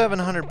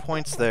 4,700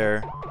 points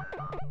there.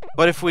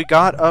 But if we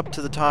got up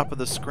to the top of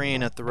the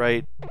screen at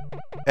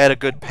a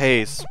good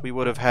pace, we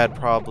would have had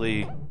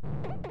probably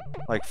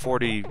like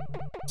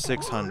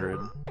 4,600.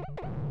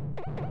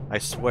 I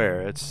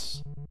swear,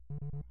 that's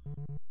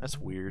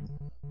weird.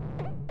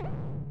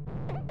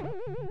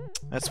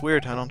 That's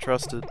weird, I don't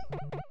trust it.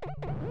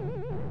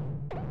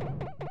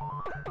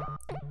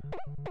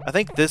 I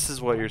think this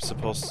is what you're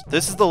supposed to,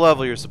 this is the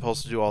level you're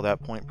supposed to do all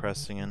that point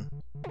pressing in.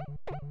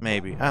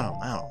 Maybe. I don't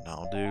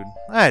know, dude.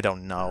 I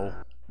don't know.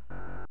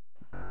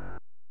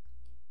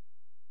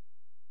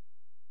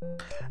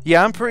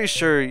 Yeah, I'm pretty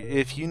sure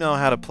if you know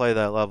how to play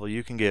that level,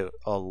 you can get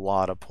a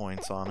lot of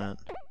points on it.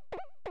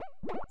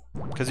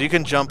 Because you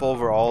can jump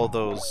over all of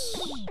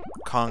those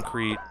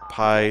concrete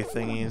pie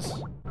thingies.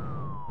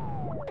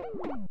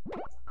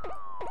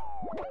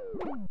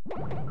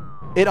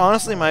 It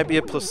honestly might be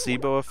a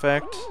placebo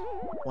effect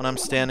when I'm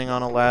standing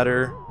on a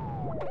ladder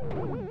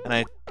and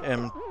I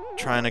am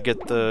trying to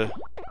get the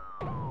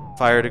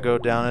fire to go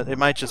down it. It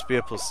might just be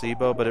a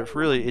placebo, but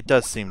it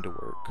does seem to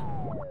work.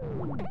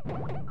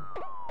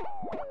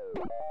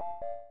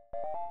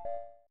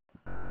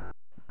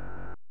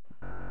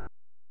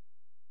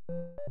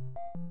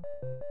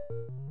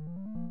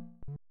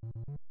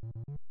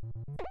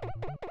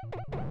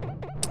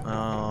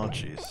 Oh,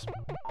 jeez.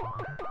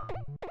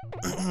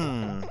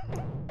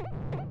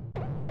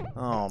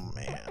 Oh,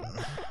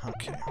 man.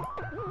 Okay.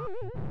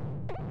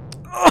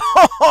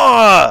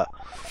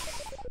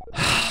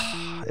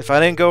 If I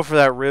didn't go for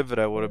that rivet,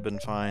 I would have been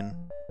fine.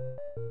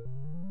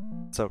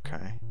 It's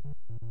okay.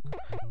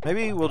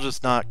 Maybe we'll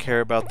just not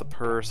care about the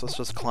purse. Let's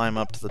just climb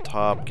up to the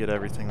top, get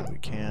everything that we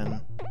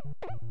can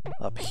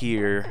up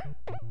here.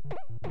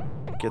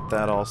 Get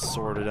that all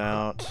sorted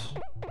out.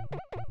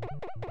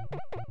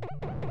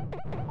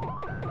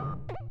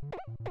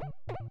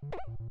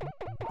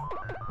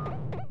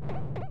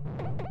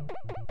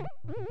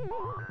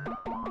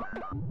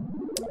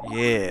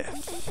 Yeah.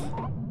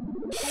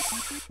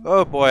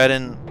 Oh boy, I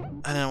didn't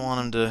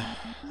want him to.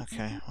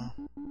 Okay. Well.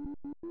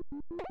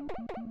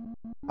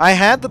 I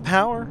had the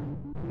power.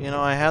 You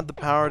know, I had the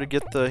power to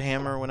get the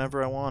hammer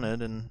whenever I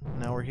wanted, and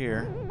now we're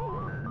here.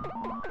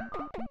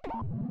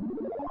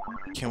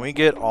 Can we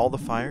get all the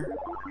fire?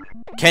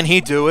 Can he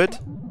do it?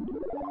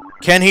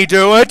 Can he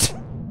do it?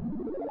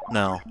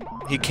 No,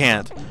 he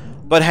can't.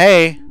 But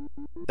hey,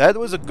 that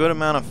was a good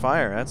amount of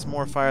fire. That's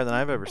more fire than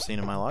I've ever seen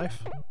in my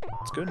life.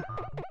 It's good.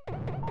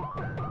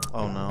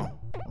 Oh no.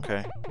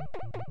 Okay.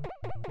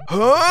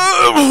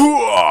 I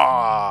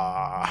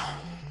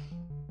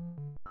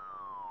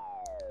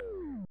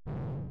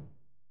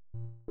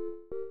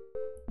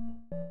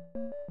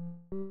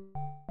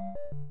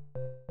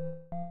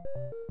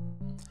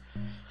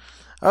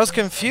was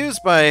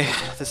confused by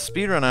the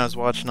speedrun I was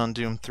watching on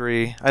Doom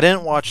 3. I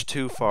didn't watch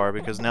too far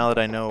because now that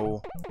I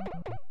know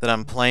that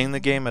I'm playing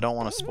the game, I don't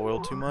want to spoil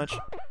too much.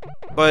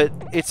 But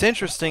it's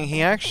interesting, he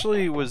had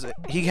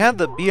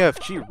the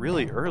BFG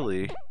really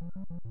early.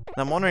 And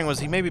I'm wondering,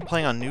 was he maybe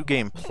playing on New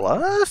Game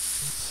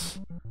Plus?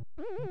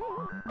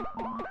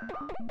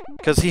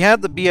 Because he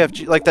had the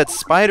BFG, like that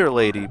spider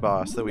lady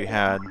boss that we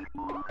had.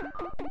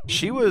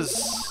 She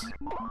was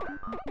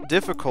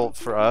difficult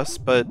for us,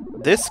 but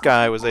this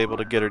guy was able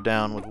to get her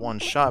down with one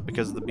shot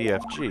because of the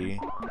BFG.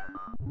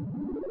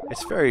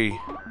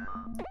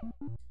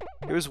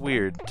 It was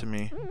weird to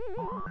me.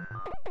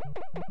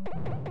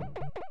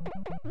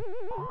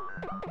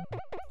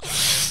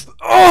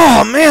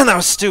 Oh man, that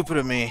was stupid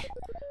of me.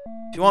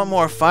 If you want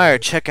more fire,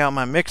 check out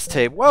my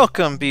mixtape.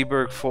 Welcome,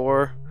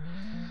 Bberg4.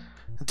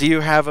 Do you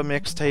have a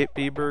mixtape,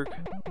 Bberg?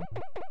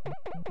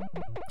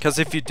 Because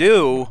if you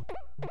do,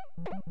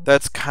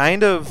 that's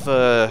kind of,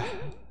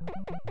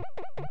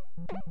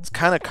 it's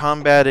kind of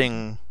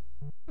combating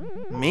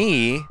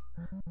me,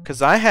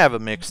 because I have a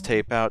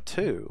mixtape out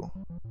too.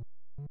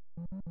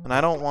 And I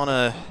don't want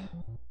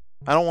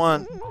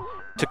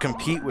to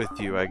compete with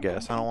you, I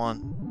guess. I don't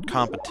want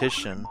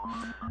competition.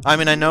 I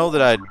mean, I know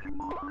that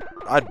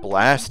I'd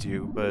blast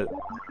you, but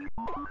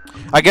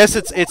I guess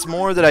it's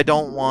more that I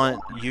don't want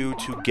you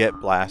to get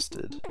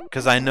blasted,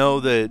 because I know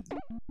that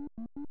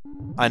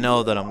I'm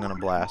gonna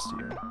blast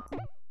you.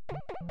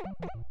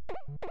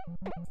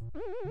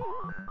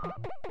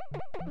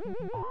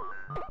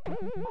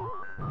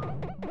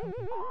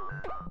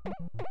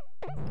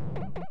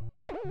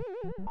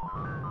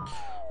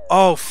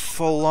 Oh,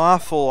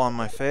 falafel on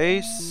my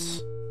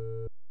face.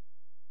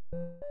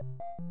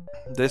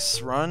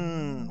 This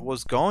run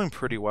was going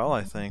pretty well,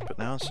 I think, but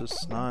now it's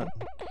just not...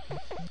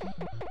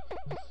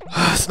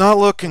 It's not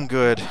looking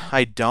good.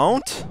 I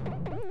don't?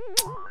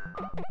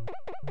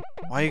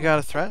 Why you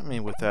gotta threaten me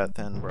with that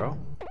then, bro?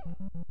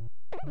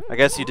 I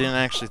guess you didn't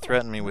actually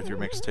threaten me with your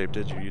mixtape,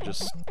 did you?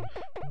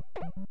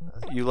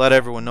 You let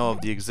everyone know of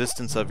the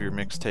existence of your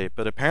mixtape,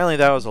 but apparently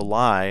that was a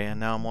lie,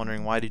 and now I'm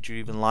wondering, why did you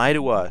even lie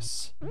to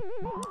us?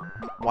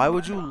 Why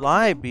would you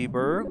lie,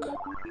 Bberg?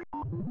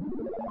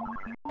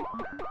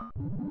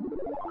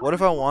 What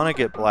if I want to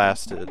get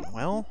blasted?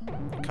 Well,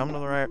 come to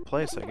the right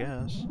place, I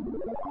guess.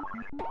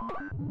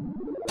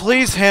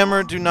 Please,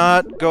 Hammer, do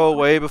not go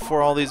away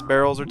before all these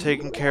barrels are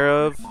taken care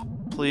of.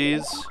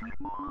 Please.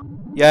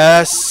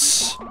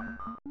 Yes!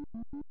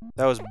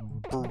 That was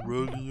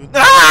brilliant.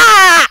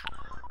 Ah!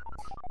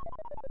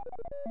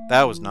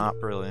 That was not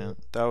brilliant.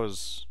 That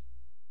was...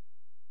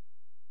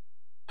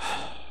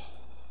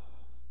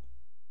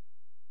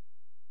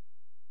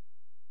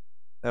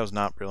 That was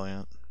not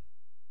brilliant.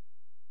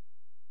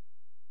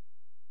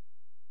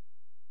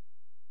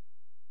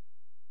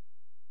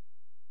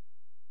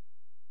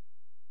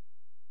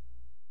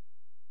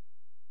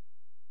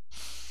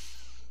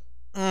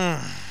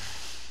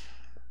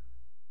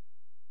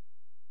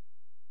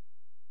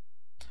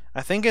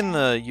 I think in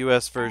the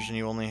US version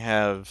you only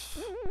have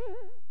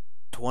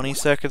 20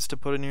 seconds to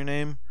put in your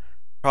name.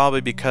 Probably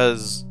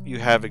because you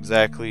have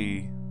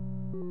exactly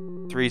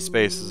 3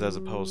 spaces as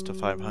opposed to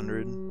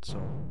 500,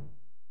 so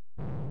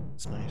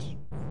it's nice.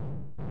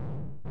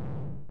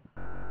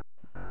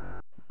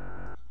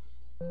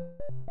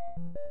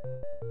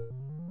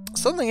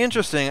 Something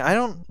interesting,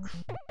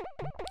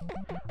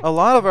 a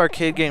lot of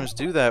arcade games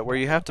do that, where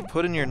you have to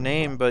put in your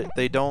name, but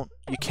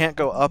you can't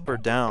go up or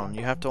down.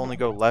 You have to only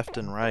go left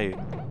and right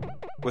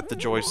with the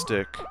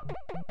joystick.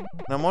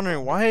 And I'm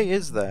wondering, why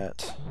is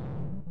that?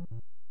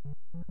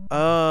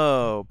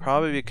 Oh,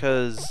 probably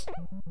because...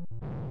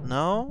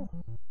 No?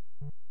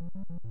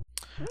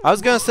 I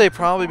was gonna say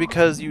probably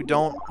because you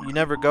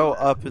never go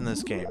up in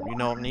this game. You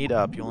don't need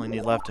up, you only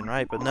need left and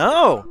right, but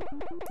no!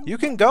 You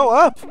can go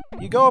up!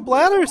 You go up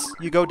ladders!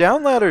 You go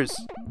down ladders!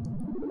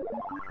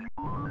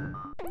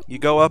 You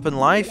go up in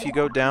life, you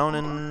go down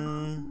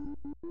in...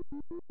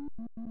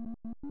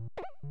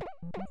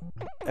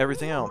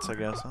 everything else, I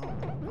guess. I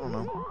don't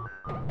know.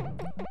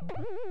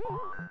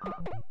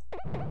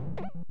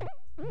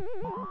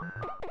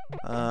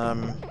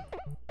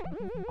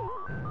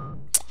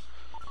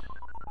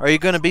 Are you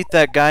gonna beat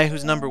that guy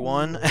who's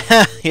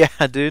 #1?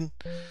 Yeah, dude.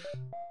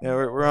 Yeah,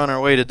 we're on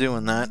our way to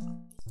doing that.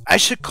 I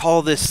should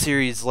call this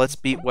series Let's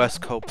Beat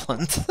West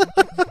Copeland.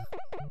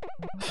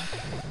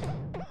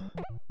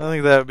 I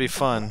think that would be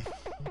fun.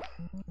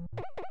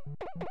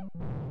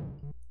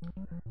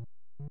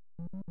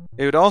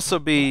 It would also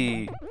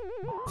be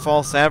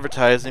false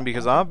advertising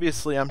because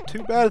obviously I'm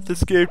too bad at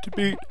this game to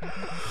beat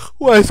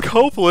West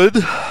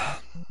Copeland.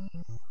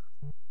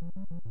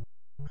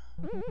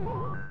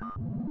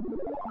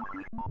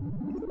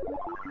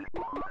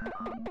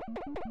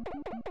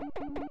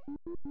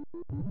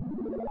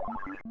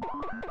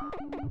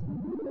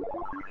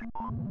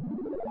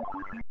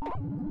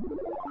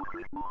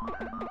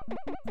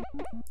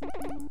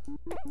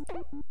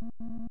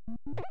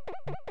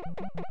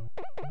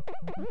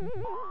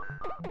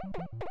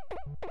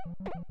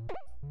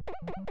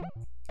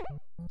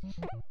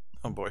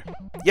 Oh boy.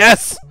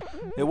 Yes!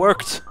 It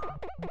worked!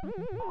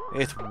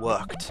 It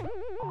worked.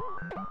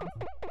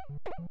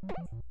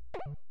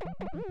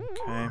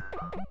 Okay.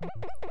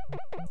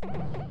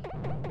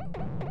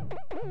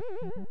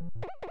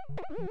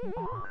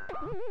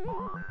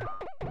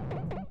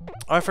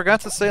 Oh, I forgot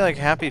to say, like,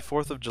 Happy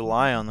 4th of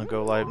July on the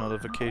Go Live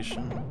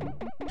notification.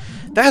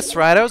 That's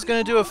right, I was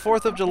gonna do a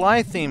 4th of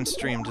July themed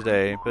stream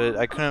today, but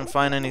I couldn't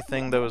find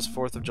anything that was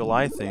 4th of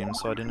July themed,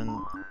 so I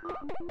didn't...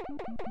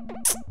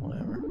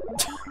 Whatever.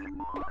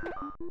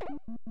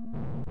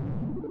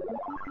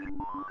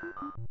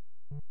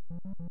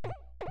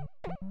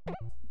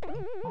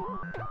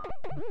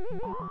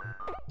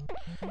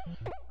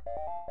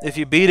 If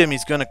you beat him,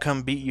 he's gonna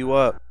come beat you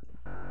up.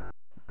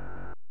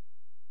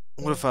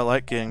 What if I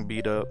like getting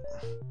beat up?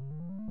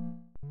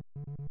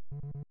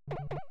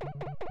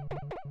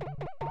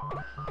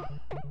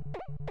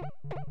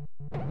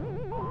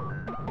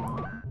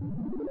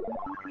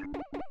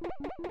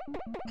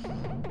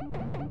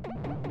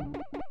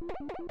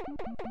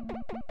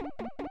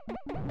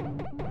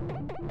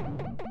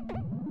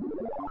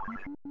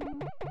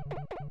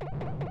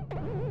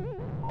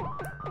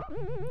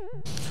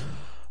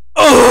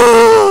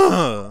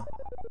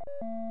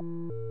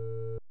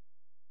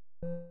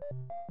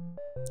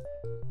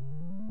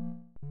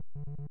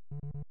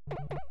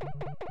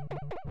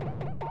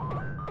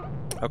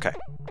 Okay.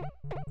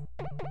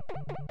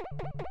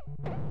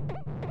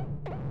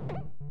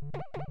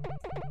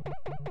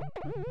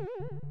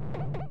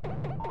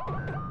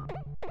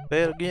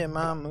 Better get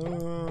my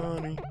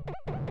money.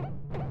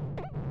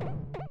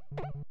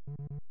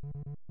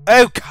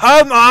 Oh,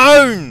 come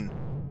on!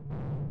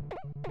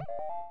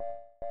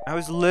 I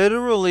was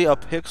literally a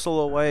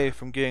pixel away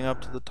from getting up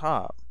to the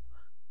top.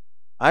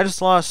 I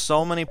just lost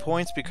so many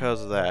points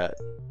because of that.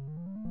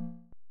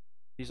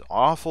 These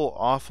awful,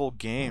 awful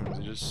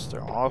games.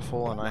 They're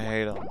awful and I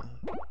hate them.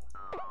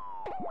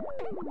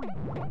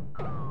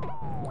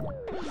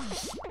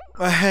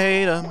 I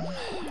hate them.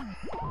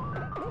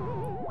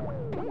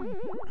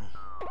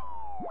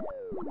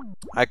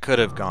 I could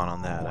have gone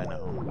on that, I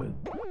know, but...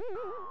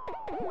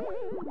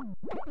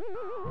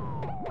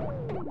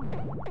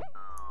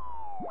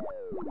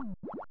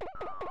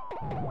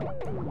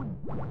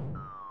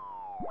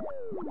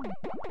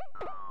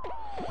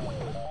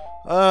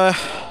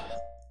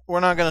 We're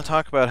not gonna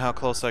talk about how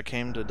close I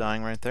came to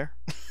dying right there.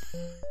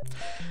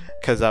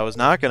 Because I was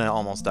not gonna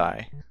almost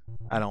die.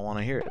 I don't want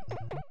to hear it.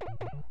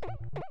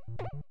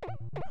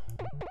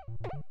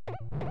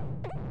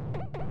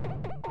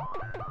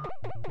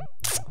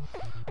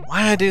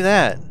 Why did I do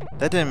that?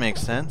 That didn't make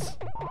sense.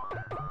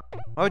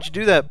 Why would you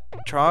do that,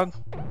 Trog?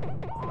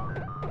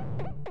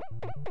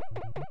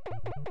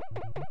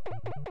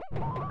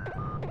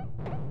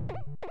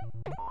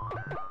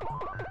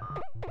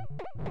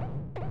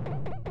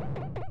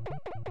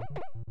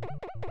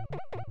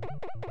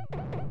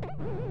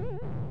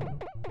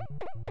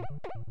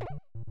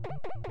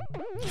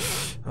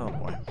 Oh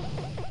boy.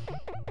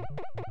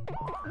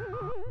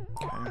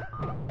 Okay.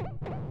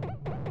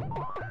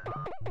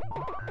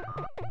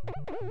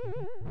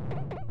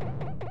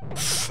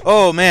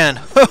 Oh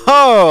man!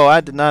 Oh, I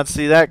did not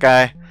see that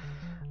guy.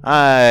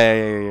 I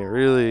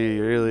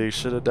really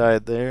should have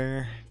died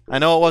there. I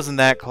know it wasn't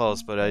that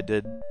close, but I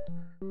did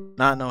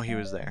not know he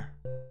was there.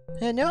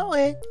 I know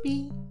it,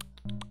 me.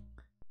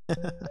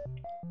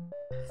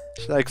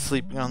 She likes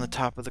sleeping on the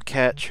top of the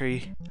cat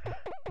tree.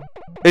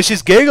 And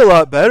she's getting a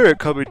lot better at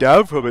coming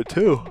down from it,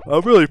 too.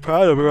 I'm really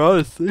proud of her,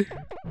 honestly.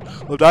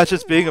 I'm not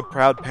just being a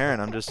proud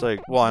parent, I'm just like,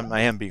 well, I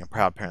am being a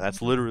proud parent.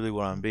 That's literally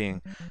what I'm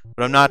being.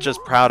 But I'm not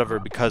just proud of her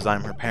because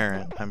I'm her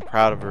parent. I'm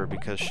proud of her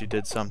because she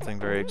did something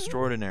very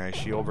extraordinary.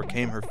 She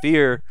overcame her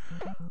fear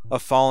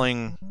of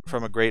falling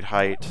from a great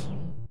height.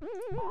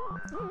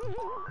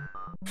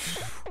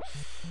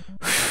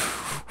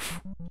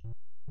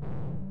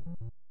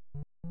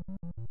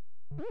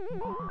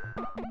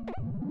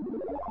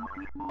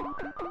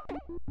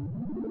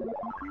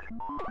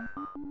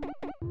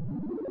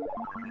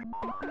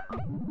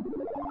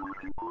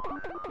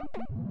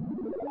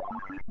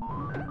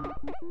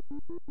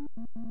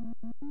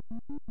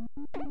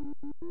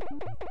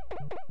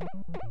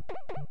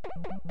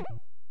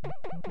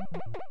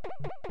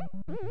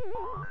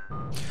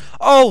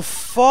 Oh,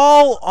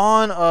 fall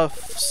on a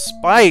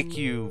spike,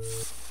 you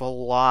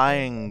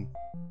flying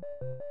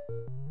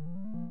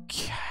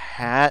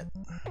cat?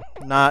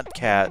 Not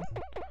cat.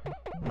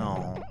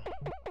 No.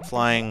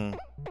 Flying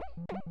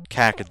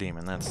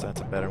cacodemon. That's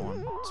a better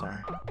one. Sorry.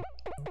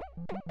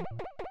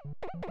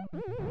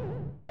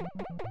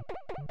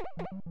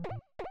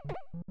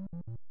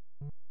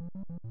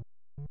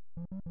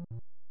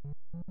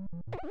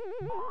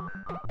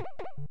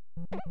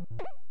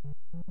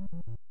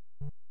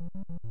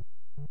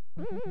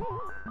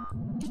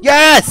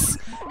 Yes!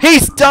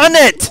 He's done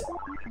it!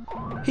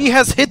 He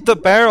has hit the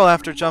barrel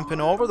after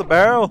jumping over the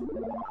barrel.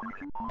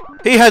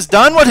 He has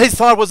done what he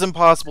thought was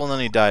impossible, and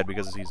then he died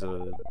because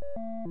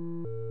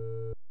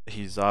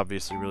he's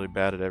obviously really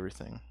bad at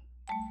everything.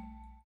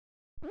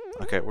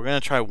 Okay, we're gonna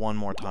try one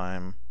more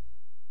time.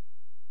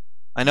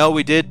 I know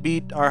we did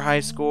beat our high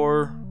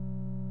score.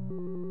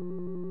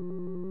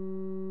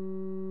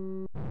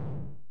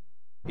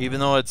 Even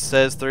though it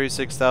says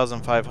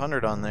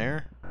 36,500 on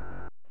there.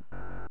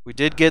 We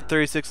did get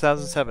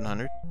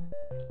 36,700.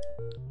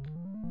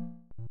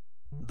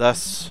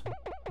 Thus,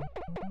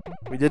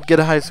 we did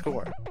get a high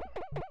score.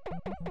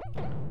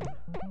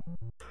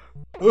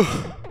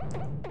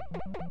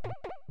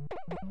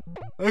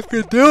 I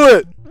can do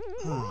it!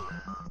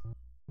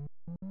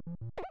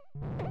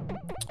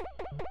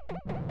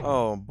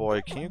 Oh boy,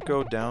 can you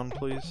go down,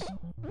 please?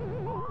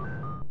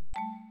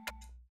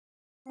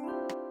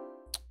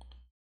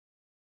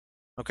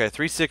 Okay,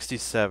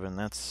 367,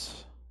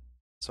 that's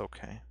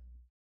okay.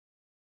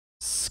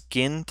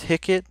 Skin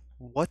ticket?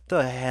 What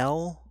the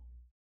hell?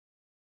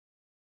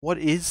 What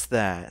is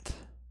that?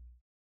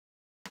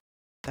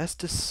 That's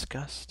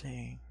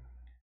disgusting.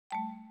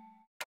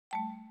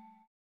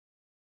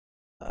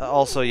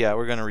 Also, yeah,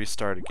 we're gonna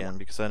restart again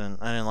because I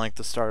didn't like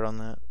the start on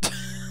that.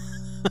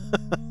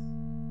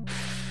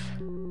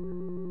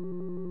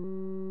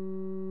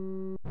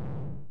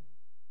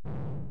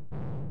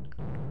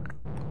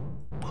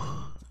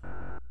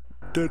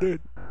 Did.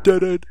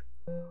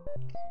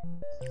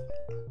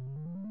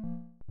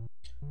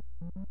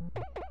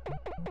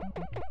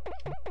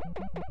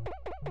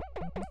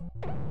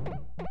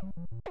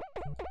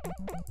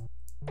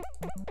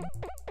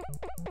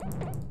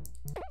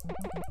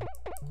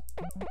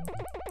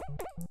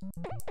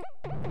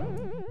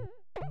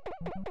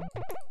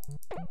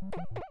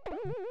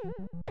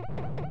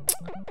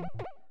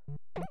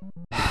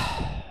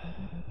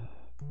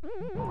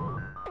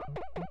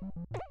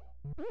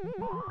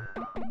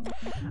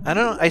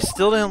 I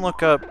still didn't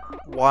look up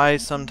why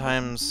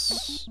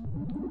sometimes